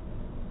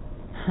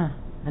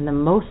 and the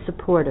most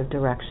supportive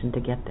direction to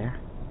get there.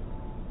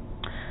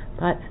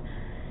 But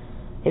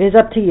it is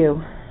up to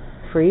you.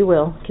 Free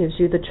will gives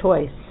you the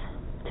choice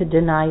to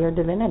deny your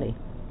divinity.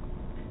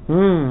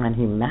 And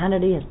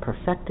humanity has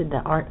perfected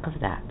the art of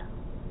that.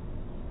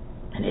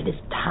 And it is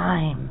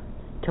time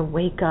to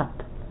wake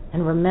up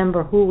and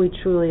remember who we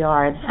truly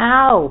are and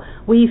how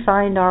we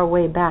find our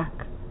way back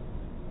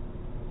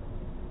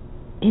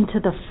into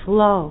the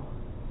flow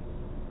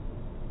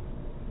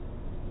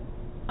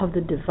of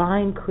the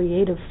divine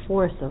creative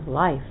force of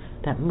life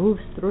that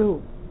moves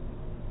through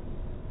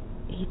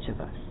each of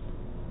us.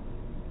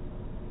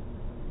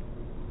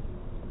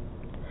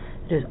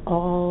 It is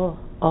all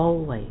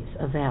always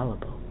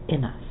available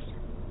in us.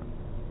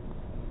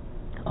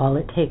 All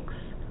it takes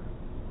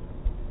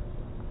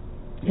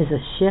is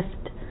a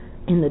shift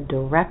in the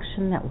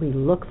direction that we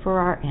look for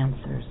our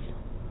answers.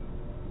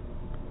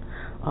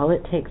 All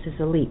it takes is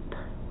a leap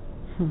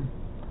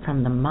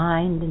from the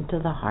mind into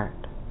the heart.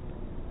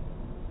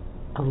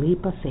 A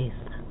leap of faith.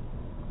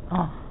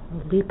 Oh,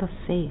 a leap of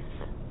faith.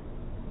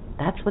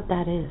 That's what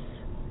that is.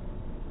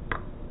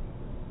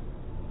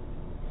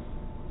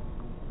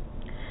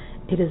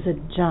 It is a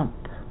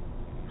jump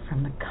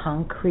from the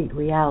concrete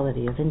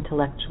reality of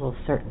intellectual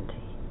certainty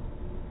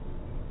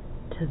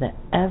to the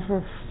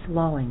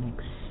ever-flowing,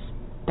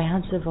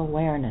 expansive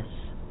awareness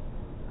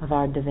of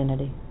our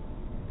divinity.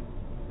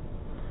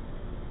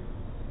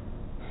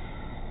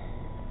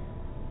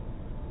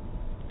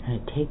 And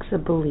it takes a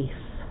belief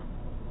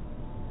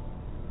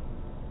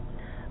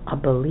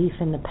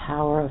in the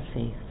power of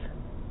faith,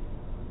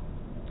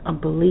 a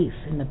belief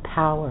in the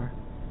power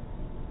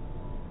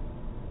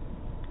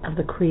of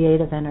the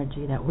creative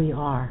energy that we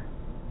are,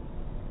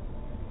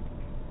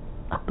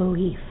 a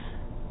belief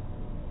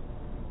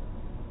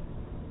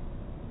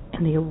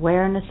in the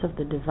awareness of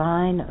the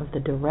divine, of the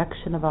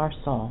direction of our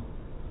soul,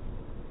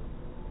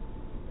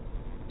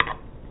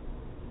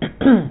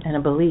 and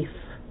a belief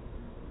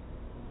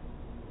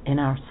in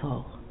our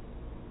soul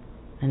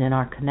and in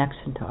our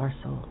connection to our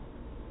soul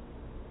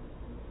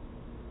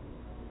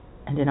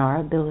and in our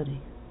ability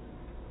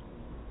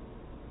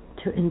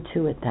to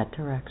intuit that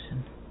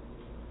direction,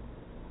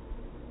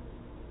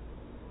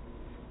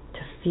 to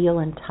feel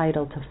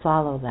entitled to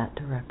follow that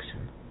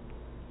direction.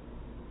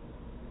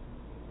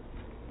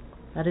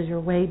 That is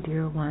your way,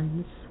 dear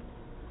ones,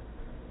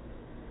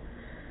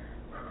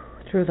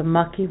 through the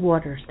mucky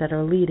waters that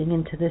are leading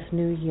into this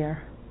new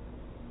year.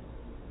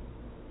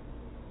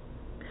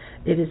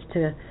 It is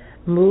to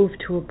move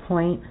to a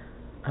point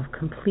of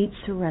complete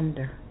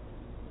surrender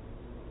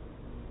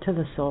to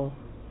the soul,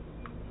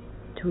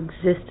 to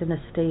exist in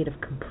a state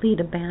of complete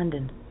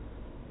abandon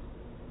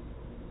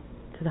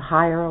to the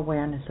higher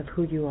awareness of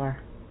who you are.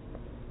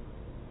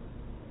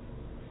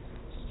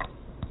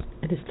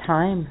 It is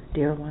time,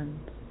 dear ones,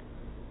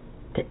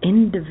 to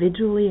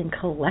individually and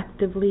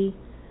collectively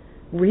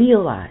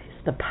realize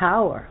the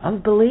power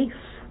of belief,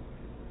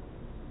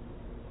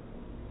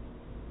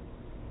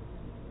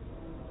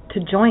 to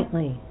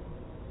jointly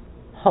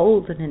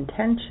hold an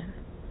intention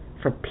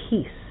for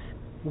peace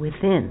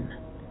within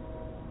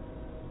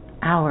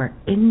our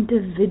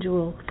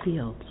individual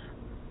fields.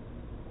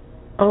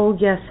 Oh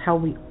yes, how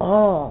we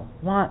all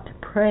want to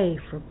pray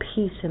for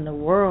peace in the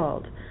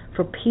world,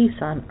 for peace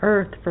on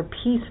earth, for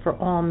peace for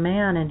all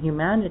man and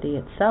humanity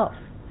itself.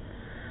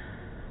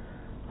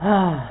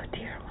 Oh,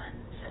 dear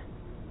ones,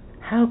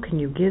 how can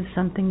you give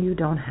something you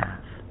don't have?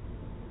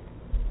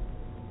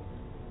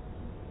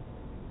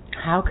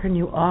 How can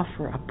you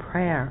offer a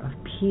prayer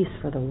of peace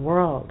for the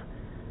world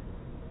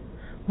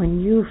when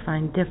you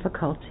find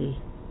difficulty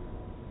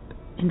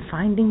in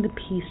finding the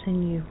peace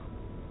in you?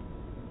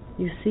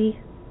 You see,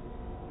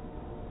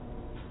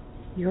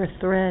 you're a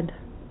thread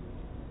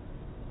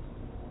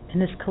in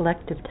this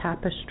collective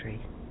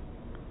tapestry.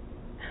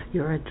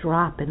 You're a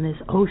drop in this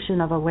ocean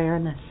of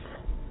awareness.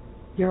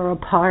 You're a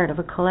part of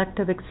a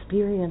collective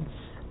experience.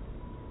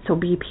 So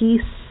be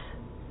peace.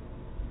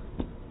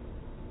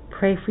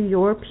 Pray for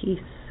your peace.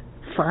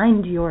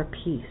 Find your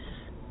peace.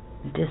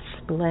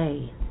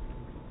 Display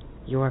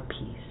your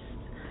peace.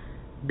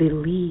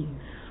 Believe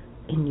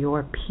in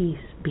your peace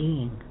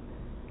being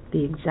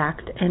the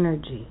exact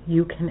energy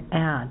you can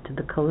add to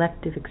the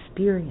collective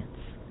experience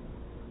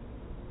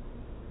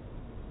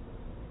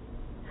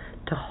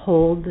to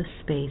hold the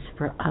space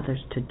for others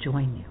to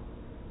join you.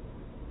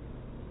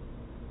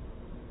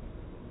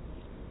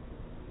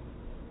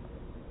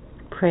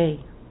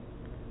 Pray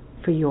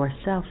for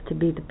yourself to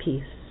be the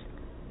peace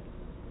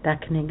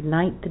that can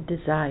ignite the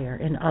desire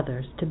in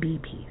others to be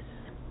peace.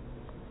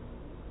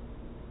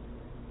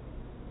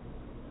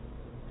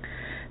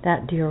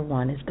 That, dear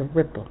one, is the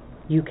ripple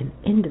you can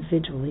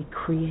individually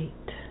create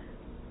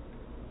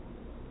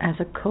as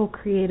a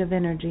co-creative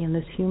energy in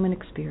this human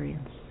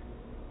experience.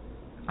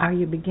 Are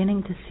you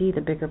beginning to see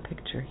the bigger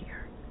picture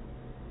here?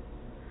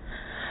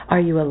 Are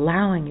you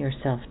allowing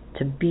yourself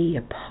to be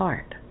a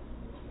part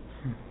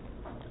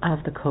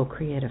of the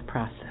co-creative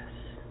process?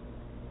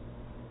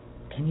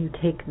 Can you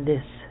take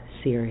this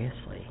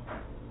seriously?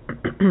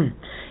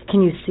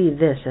 Can you see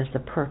this as the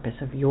purpose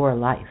of your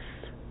life?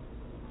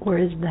 Or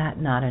is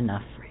that not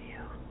enough for you?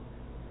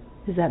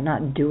 Is that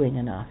not doing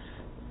enough?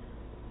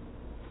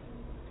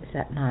 Is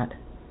that not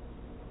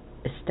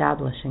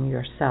establishing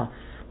yourself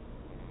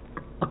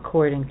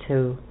according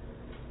to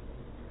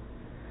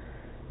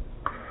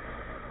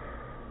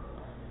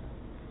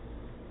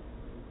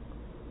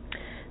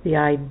the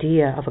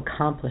idea of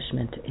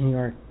accomplishment in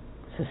your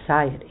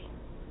society?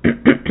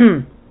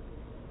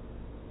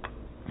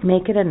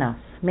 Make it enough.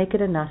 Make it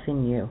enough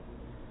in you.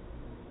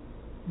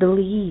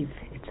 Believe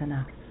it's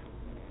enough.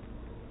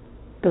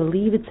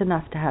 Believe it's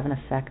enough to have an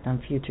effect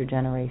on future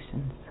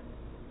generations,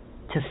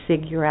 to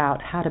figure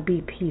out how to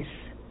be peace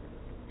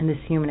in this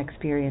human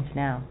experience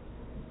now.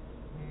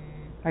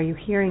 Are you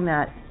hearing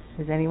that?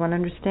 Is anyone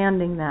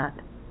understanding that?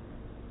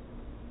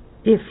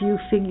 If you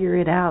figure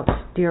it out,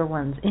 dear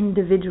ones,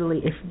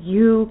 individually, if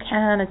you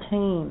can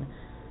attain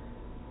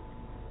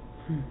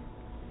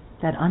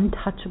that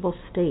untouchable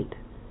state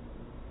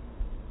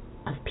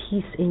of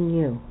peace in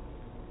you,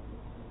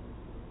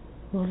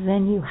 well,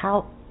 then you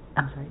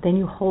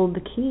hold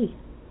the key.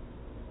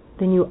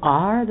 Then you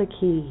are the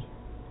key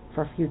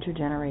for future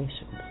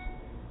generations.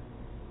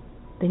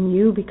 Then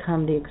you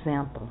become the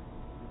example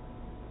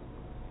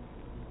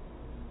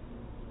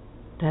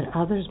that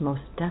others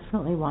most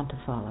definitely want to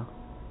follow.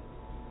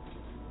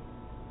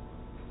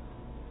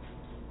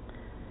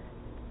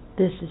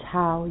 This is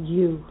how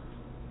you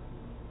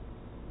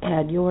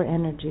add your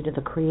energy to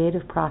the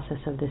creative process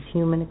of this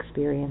human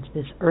experience,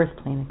 this earth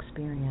plane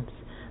experience.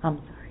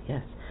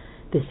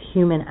 This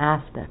human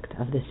aspect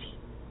of this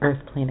earth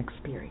plane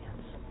experience.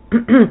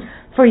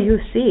 For you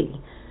see,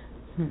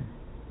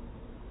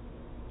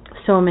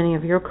 so many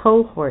of your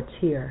cohorts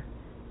here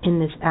in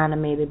this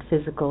animated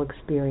physical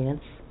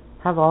experience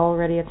have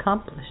already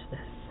accomplished this.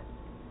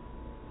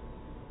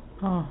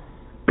 Oh.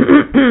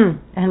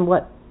 And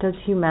what does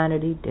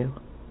humanity do?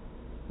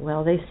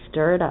 Well, they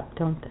stir it up,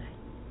 don't they?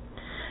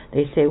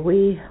 They say,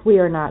 we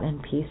are not in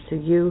peace, so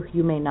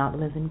you may not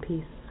live in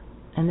peace.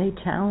 And they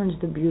challenge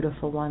the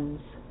beautiful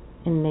ones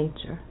in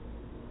nature.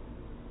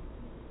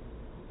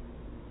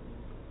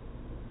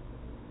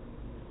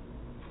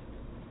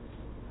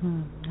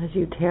 As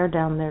you tear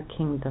down their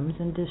kingdoms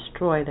and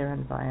destroy their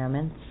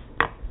environments,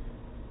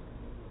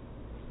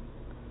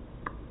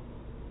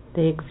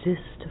 they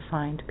exist to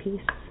find peace.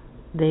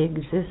 They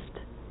exist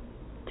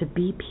to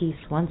be peace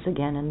once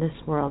again in this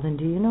world. And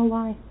do you know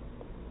why?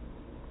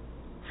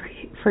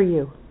 For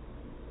you.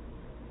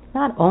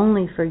 Not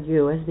only for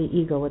you, as the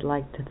ego would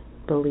like to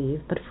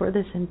believe, but for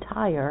this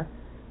entire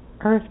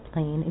earth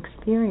plane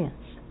experience.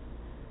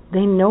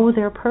 They know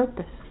their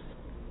purpose.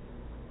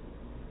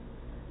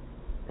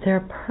 Their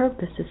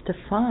purpose is to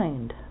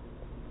find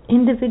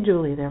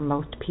individually their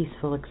most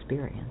peaceful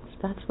experience.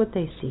 That's what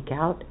they seek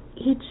out.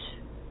 Each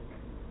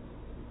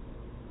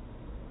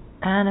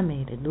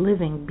animated,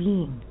 living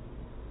being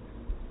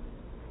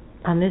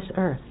on this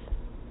earth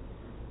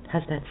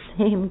has that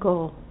same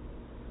goal,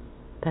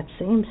 that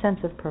same sense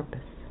of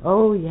purpose.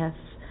 Oh yes,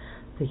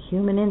 the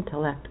human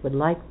intellect would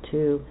like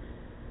to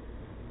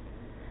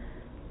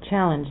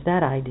challenge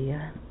that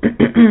idea.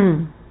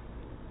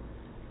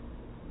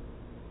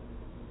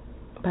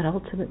 But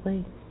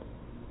ultimately,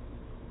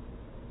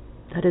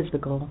 that is the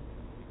goal.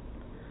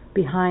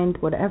 Behind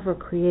whatever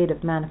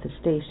creative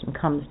manifestation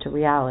comes to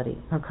reality,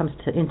 or comes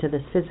into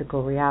this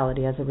physical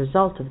reality as a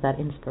result of that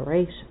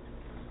inspiration,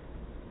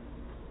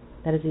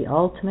 that is the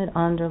ultimate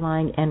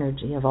underlying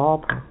energy of all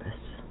purpose.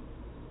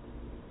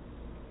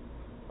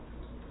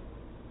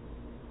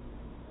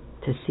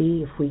 To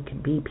see if we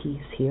could be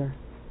peace here.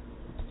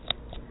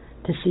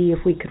 To see if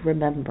we could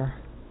remember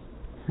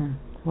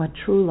what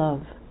true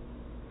love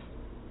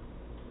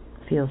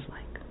feels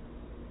like.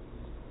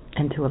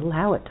 And to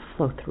allow it to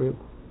flow through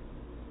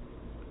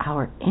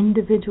our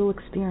individual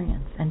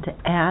experience and to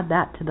add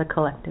that to the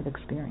collective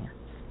experience.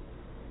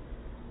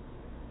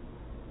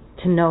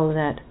 To know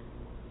that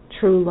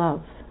true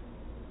love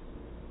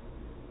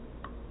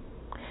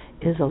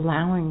is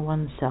allowing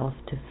oneself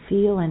to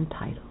feel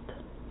entitled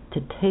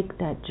to take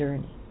that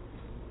journey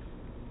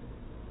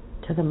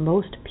to the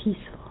most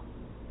peaceful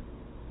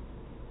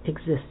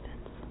existence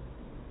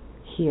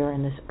here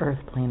in this earth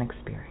plane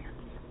experience.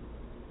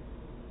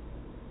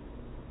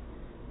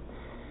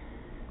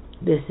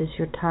 This is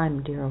your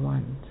time, dear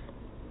ones,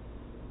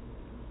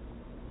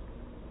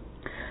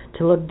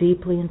 to look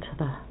deeply into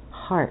the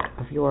heart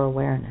of your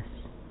awareness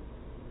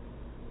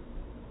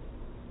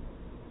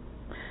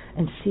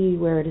and see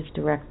where it is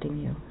directing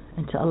you,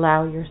 and to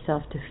allow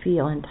yourself to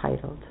feel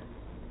entitled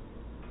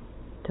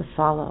to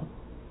follow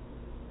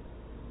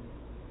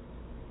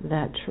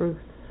that truth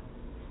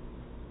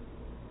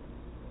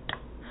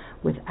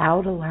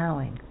without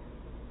allowing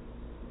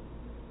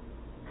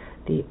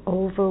the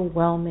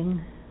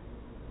overwhelming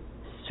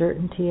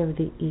certainty of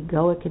the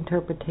egoic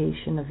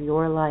interpretation of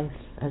your life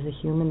as a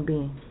human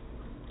being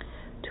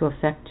to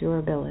affect your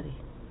ability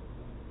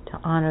to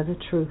honor the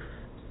truth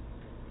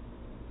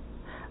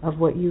of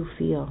what you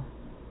feel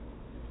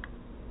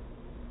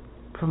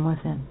from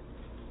within.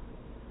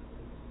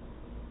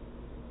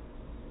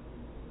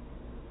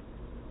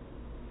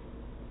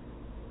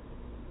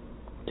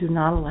 Do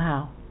not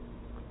allow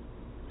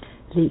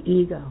the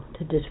ego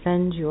to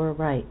defend your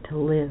right to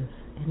live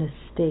in a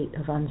state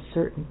of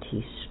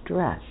uncertainty,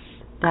 stress,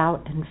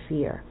 doubt, and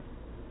fear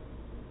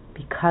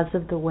because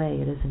of the way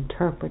it is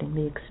interpreting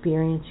the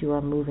experience you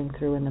are moving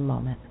through in the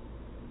moment.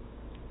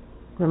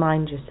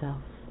 Remind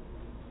yourself,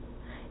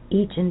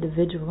 each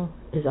individual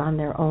is on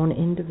their own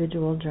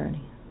individual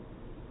journey.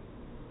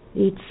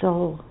 Each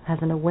soul has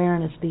an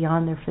awareness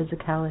beyond their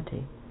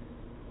physicality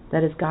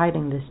that is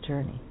guiding this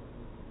journey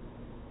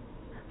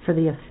for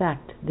the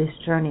effect this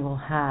journey will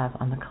have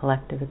on the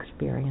collective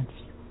experience.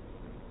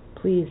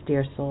 Please,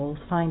 dear souls,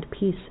 find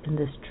peace in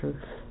this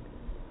truth.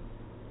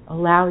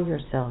 Allow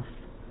yourself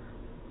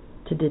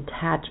to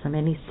detach from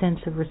any sense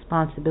of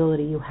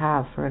responsibility you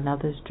have for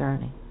another's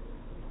journey.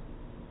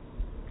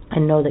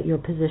 And know that your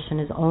position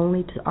is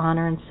only to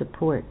honor and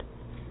support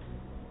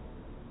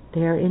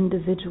their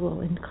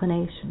individual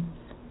inclinations,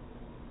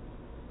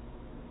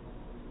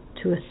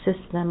 to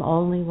assist them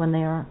only when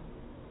they are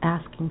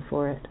asking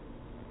for it,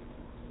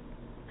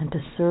 and to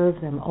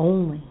serve them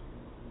only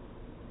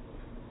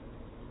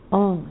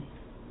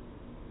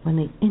when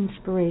the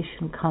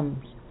inspiration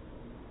comes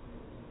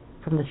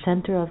from the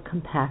center of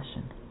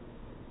compassion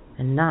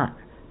and not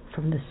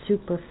from the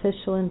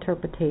superficial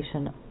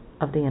interpretation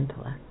of the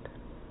intellect.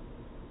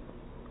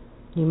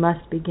 You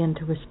must begin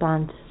to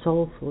respond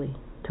soulfully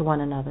to one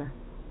another,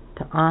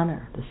 to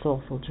honor the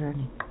soulful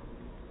journey,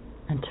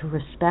 and to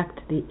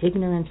respect the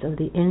ignorance of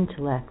the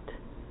intellect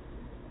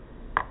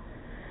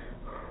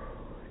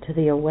to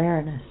the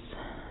awareness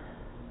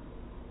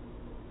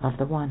of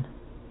the one.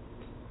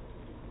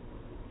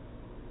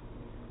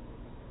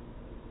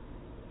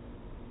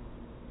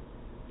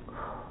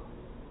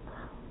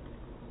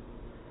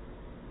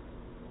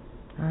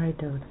 All right,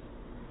 Dode.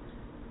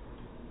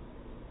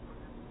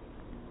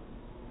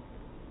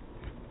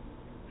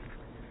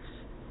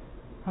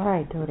 All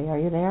right, Dodie, are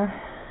you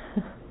there?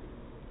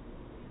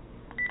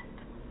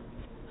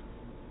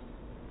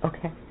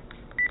 Okay.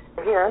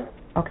 Here.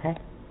 Okay.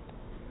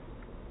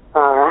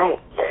 All right.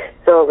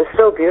 So it was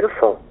so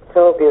beautiful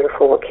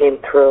what came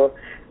through.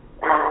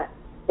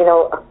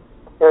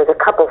 There's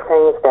a couple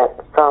things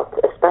that felt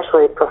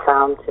especially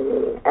profound to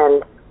me,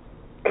 and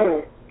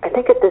I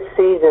think at this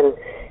season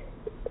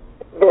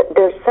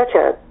there's such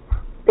a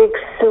big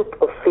soup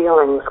of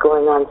feelings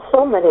going on.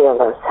 So many of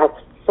us have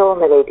so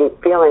many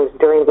deep feelings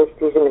during this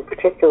season in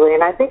particular,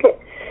 and I think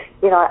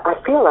I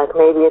feel like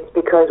maybe it's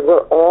because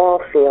we're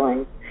all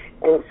feeling,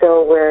 and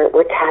so we're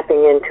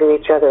tapping into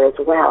each other as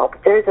well.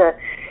 But there's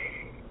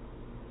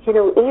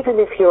even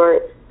if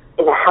you're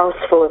in a house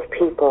full of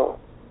people,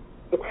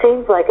 it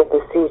seems like at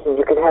this season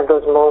you can have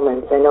those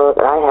moments, I know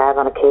that I have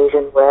on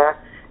occasion, where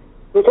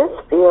you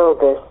just feel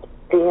this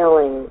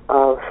feeling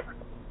of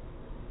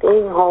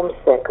being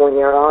homesick when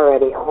you're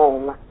already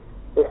home,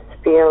 this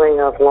feeling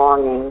of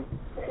longing.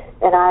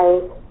 And I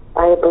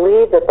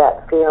believe that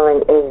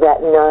feeling is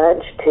that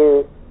nudge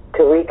to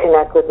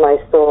reconnect with my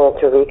soul,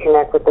 to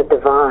reconnect with the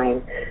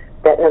divine,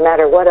 that no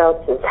matter what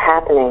else is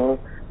happening,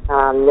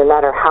 no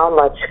matter how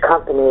much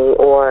company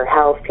or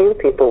how few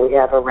people we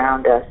have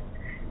around us,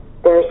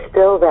 there's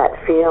still that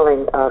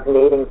feeling of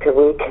needing to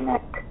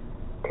reconnect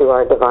to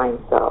our divine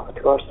self,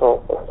 to our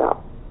soulful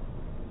self.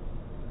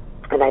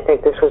 And I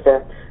think this was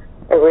a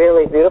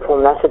really beautiful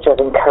message of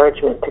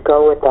encouragement to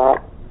go with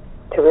that,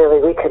 to really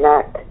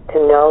reconnect, to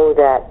know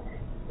that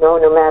no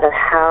matter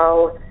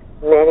how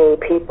many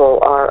people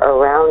are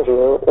around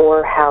you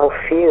or how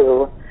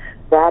few,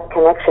 that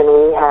connection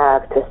we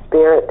have to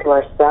spirit, to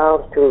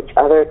ourselves, to each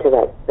other,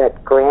 to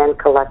that grand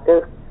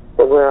collective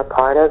that we're a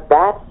part of,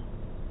 that's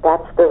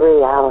the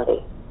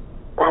reality.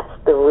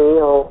 That's the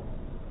real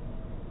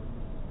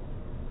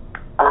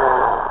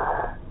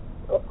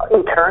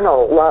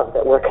eternal love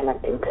that we're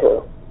connecting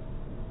to.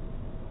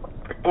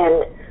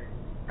 And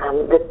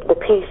the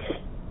piece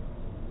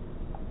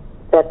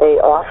that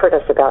they offered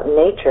us about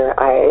nature,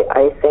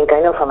 I think, I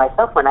know for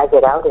myself, when I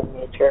get out in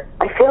nature,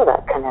 I feel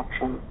that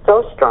connection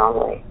so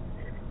strongly.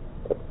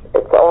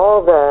 It's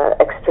all the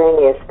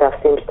extraneous stuff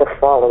seems to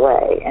fall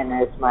away, and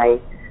as I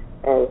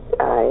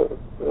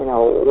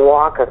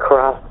walk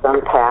across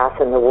some path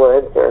in the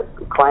woods, or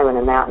climbing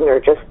a mountain, or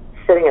just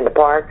sitting in the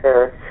park,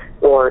 or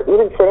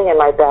even sitting in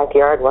my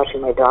backyard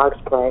watching my dogs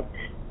play,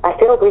 I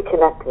feel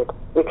reconnected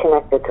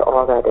to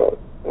all that is.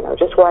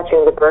 Just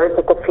watching the birds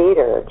at the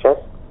feeder,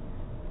 just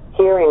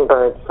hearing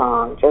bird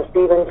song, just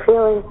even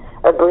feeling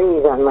a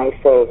breeze on my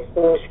face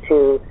seems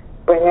to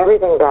bring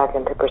everything back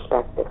into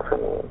perspective for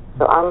me.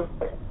 So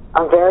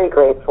I'm very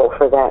grateful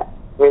for that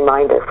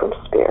reminder from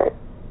Spirit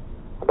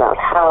about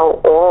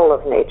how all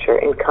of nature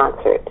in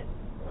concert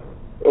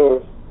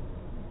is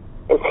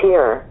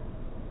here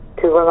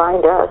to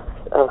remind us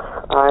of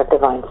our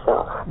divine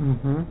self.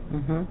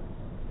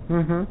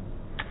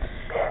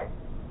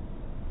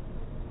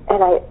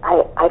 And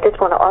I just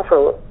want to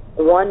offer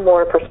one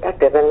more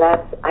perspective, and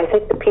that's, I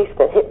think the piece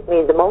that hit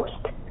me the most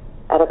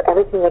out of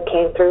everything that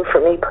came through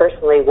for me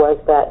personally was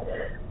that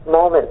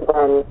moment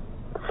when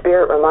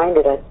Spirit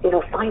reminded us,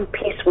 find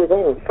peace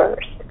within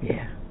first.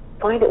 Yeah.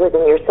 Find it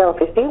within yourself.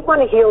 If you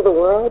want to heal the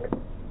world,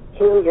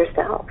 heal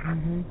yourself.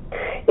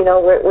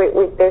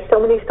 There's so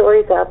many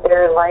stories out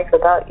there in life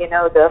about,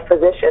 the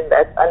physician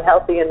that's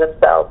unhealthy in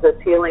themselves that's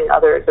healing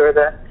others, or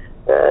the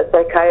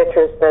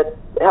psychiatrist that's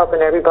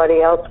helping everybody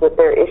else with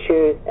their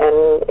issues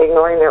and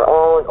ignoring their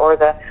own, or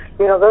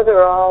those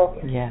are all,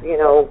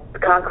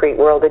 concrete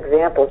world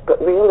examples.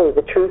 But really,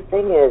 the true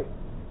thing is,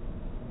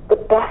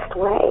 the best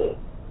way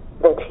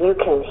that you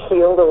can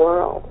heal the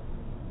world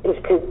is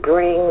to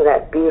bring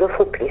that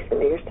beautiful peace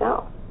into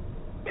yourself,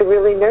 to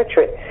really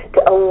nurture it, to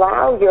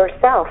allow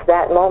yourself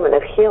that moment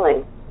of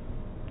healing,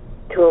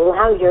 to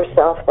allow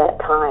yourself that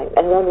time,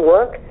 and then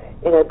work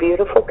in a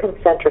beautiful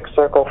concentric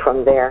circle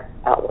from there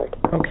outward.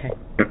 Okay.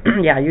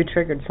 Yeah, you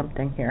triggered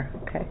something here.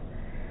 Okay.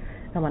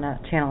 I want to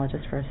channel it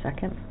just for a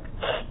second.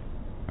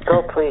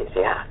 Oh, please,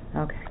 yeah.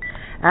 Okay.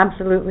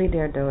 Absolutely,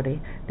 dear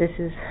Dodi. This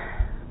is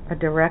a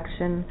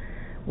direction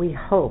we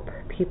hope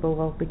people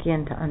will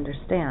begin to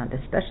understand,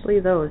 especially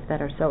those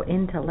that are so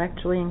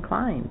intellectually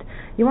inclined.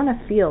 You want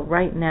to feel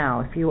right now,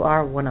 if you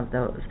are one of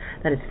those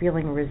that is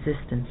feeling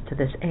resistance to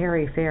this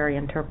airy-fairy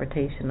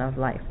interpretation of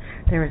life,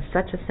 there is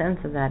such a sense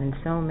of that in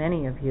so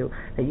many of you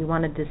that you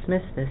want to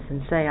dismiss this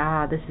and say,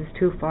 this is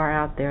too far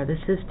out there,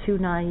 this is too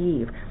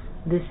naive,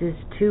 this is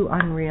too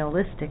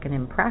unrealistic and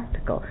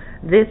impractical,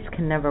 this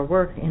can never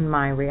work in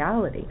my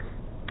reality,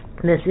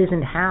 this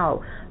isn't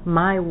how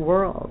my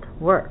world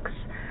works.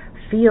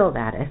 Feel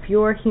that. If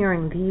you're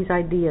hearing these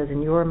ideas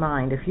in your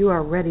mind, if you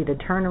are ready to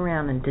turn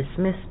around and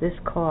dismiss this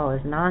call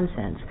as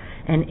nonsense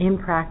and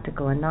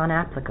impractical and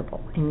non-applicable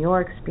in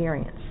your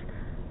experience,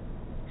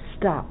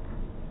 stop.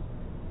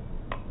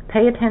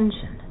 Pay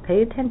attention.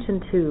 Pay attention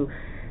to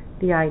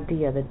the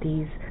idea that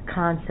these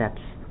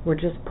concepts were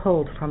just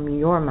pulled from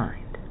your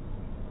mind,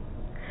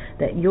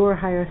 that your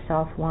higher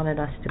self wanted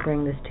us to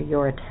bring this to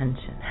your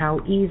attention, how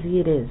easy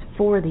it is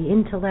for the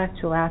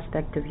intellectual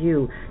aspect of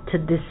you to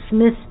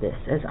dismiss this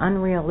as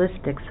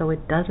unrealistic so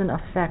it doesn't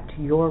affect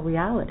your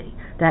reality,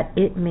 that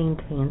it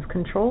maintains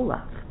control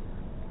of.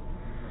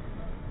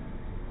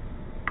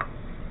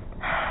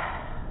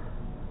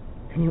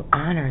 Can you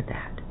honor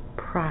that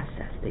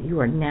process that you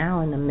are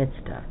now in the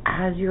midst of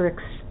as you're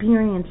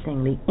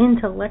experiencing the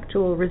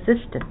intellectual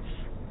resistance?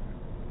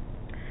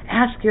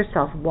 Ask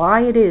yourself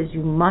why it is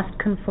you must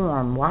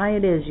conform, why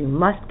it is you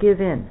must give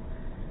in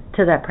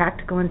to that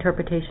practical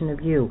interpretation of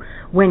you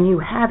when you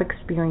have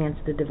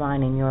experienced the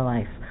divine in your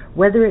life,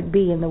 whether it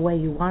be in the way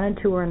you wanted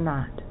to or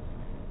not.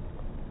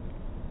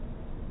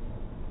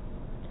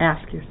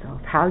 Ask yourself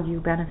how you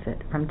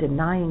benefit from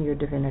denying your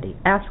divinity.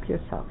 Ask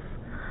yourself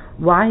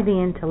why the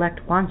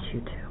intellect wants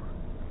you to.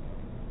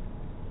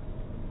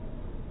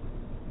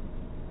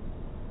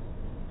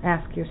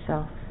 Ask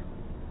yourself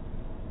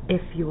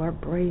if you are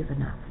brave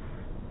enough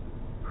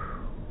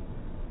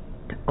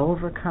to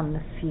overcome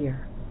the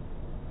fear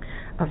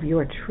of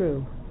your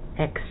true,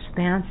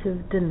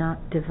 expansive,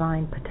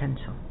 divine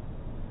potential.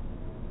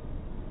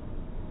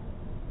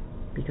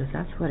 Because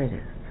that's what it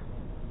is.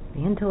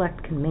 The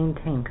intellect can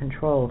maintain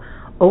control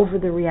over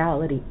the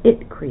reality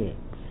it creates,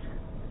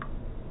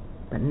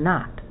 but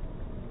not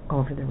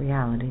over the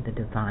reality the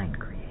divine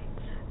creates.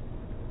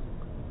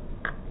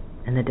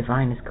 And the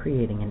divine is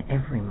creating in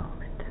every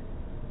moment.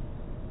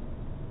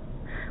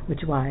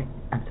 Which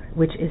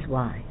is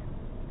why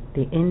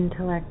the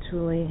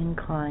intellectually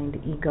inclined,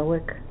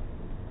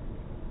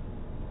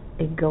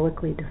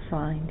 egoically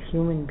defined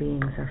human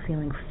beings are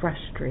feeling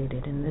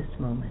frustrated in this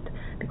moment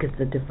because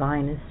the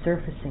divine is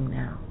surfacing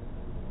now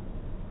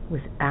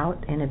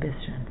without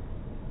inhibition,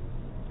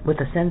 with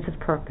a sense of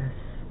purpose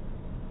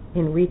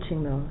in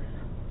reaching those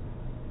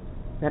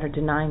that are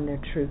denying their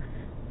truth.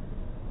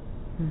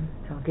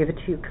 So I'll give it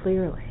to you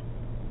clearly.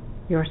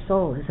 Your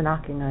soul is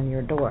knocking on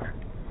your door.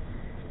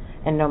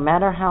 And no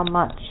matter how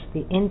much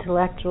the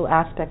intellectual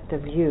aspect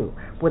of you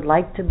would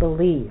like to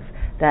believe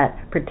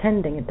that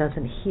pretending it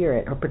doesn't hear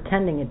it or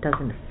pretending it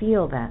doesn't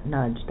feel that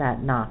nudge,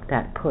 that knock,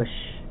 that push,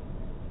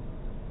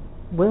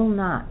 will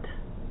not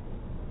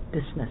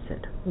dismiss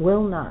it,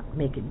 will not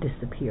make it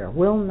disappear,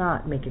 will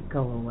not make it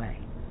go away,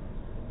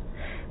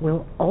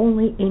 will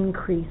only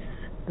increase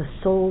the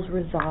soul's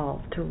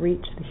resolve to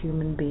reach the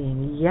human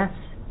being. Yes,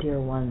 dear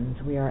ones,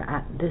 we are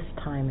at this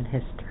time in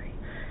history.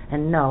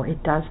 And no,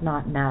 it does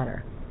not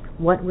matter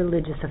what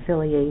religious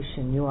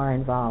affiliation you are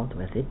involved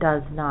with. It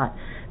does not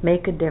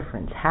make a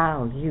difference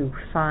how you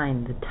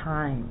find the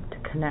time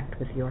to connect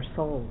with your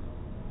soul.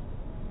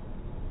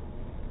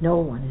 No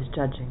one is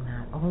judging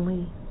that,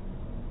 only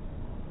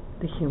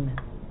the human,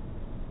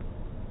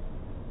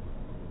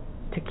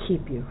 to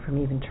keep you from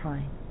even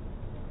trying.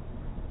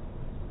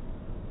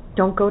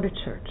 Don't go to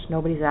church.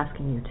 Nobody's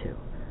asking you to.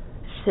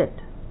 Sit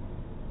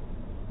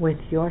with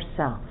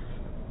yourself,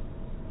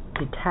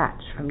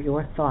 detach from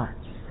your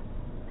thoughts,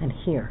 and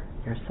hear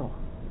your soul.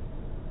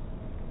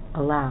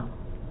 Allow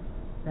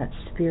that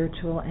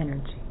spiritual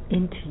energy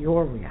into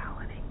your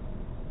reality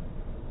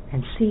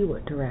and see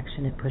what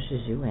direction it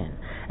pushes you in.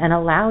 And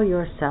allow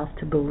yourself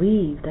to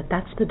believe that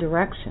that's the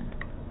direction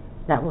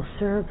that will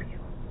serve you,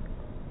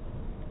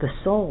 the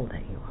soul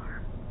that you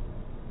are,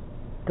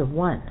 the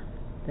one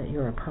that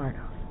you're a part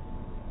of,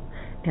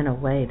 in a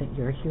way that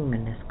your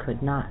humanness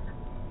could not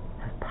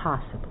have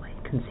possibly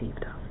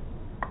conceived of.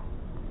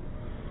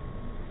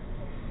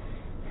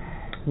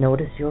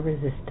 Notice your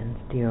resistance,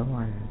 dear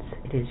ones.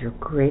 It is your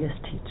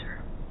greatest teacher.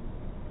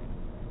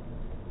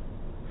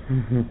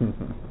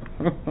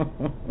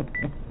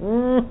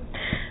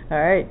 All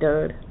right,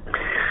 dude.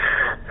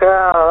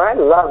 Oh, I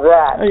love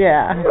that.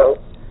 Yeah.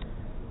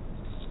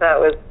 That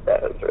was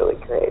really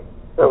great. It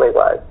really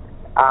was.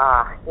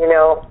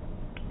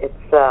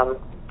 It's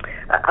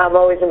I'm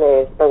always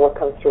amazed by what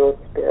comes through with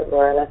Spirit,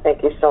 Laura, and I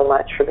thank you so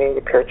much for being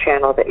the pure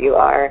channel that you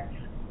are.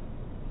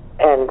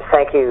 And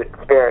thank you,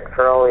 Spirit,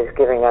 for always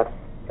giving us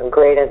some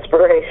great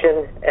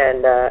inspiration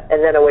and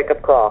then a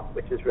wake-up call,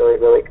 which is really,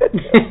 really good.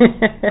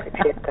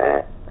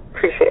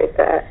 Appreciate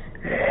that.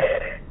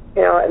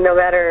 No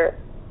matter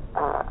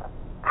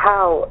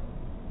how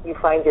you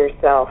find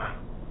yourself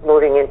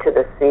moving into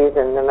the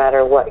season, no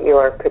matter what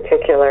your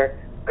particular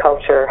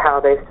culture, how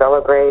they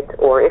celebrate,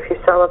 or if you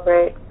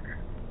celebrate,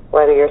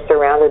 whether you're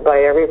surrounded by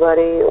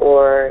everybody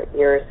or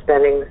you're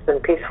spending some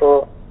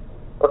peaceful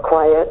or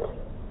quiet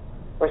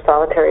or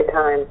solitary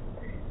time,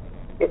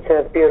 it's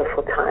a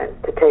beautiful time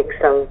to take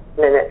some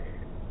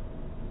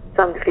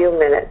few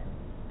minutes,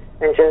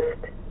 and just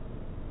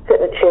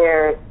sit in a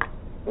chair,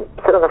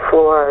 sit on the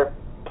floor,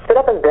 sit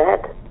up in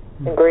bed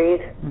and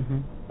breathe,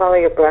 follow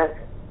your breath,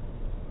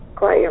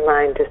 quiet your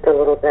mind just a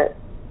little bit,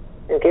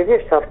 and give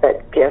yourself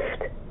that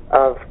gift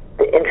of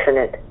the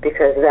infinite,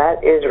 because that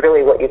is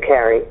really what you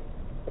carry.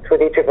 It's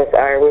what each of us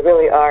are. We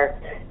really are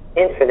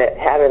infinite,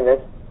 having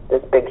this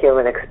big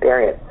human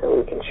experience, so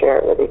we can share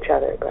it with each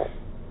other. But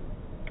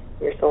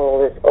your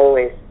soul is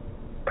always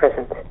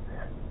present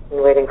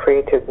and waiting for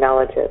you to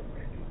acknowledge it.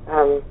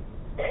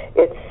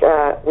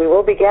 We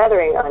will be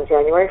gathering on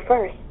January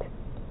 1st,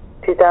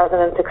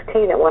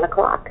 2016 at 1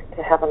 o'clock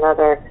to have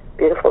another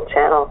beautiful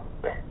channel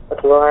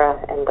with Laura,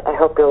 and I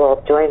hope you'll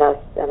all join us,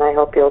 and I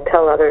hope you'll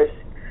tell others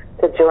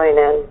to join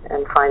in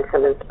and find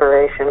some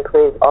inspiration.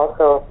 Please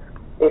also,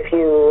 if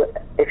you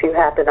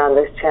happen on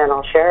this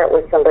channel, share it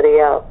with somebody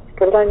else.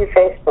 Put it on your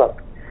Facebook.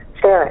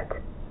 Share it.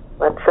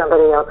 Let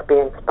somebody else be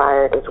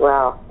inspired as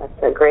well. That's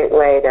a great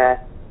way to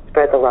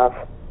spread the love.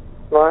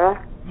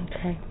 Laura?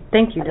 Okay.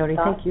 Thank you, Dodie.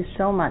 Thank you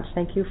so much.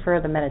 Thank you for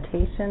the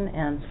meditation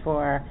and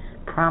for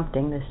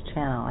prompting this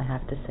channel, I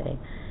have to say.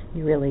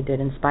 You really did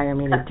inspire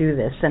me to do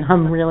this, and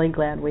I'm really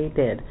glad we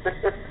did.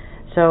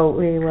 So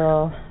we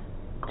will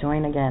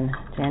join again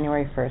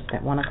January 1st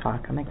at 1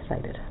 o'clock. I'm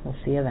excited. We'll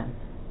see you then.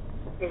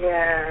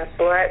 Yeah.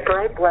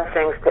 Great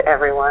blessings to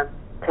everyone.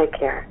 Take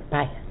care.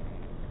 Bye.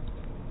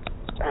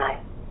 Bye.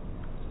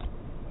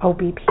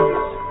 OBP.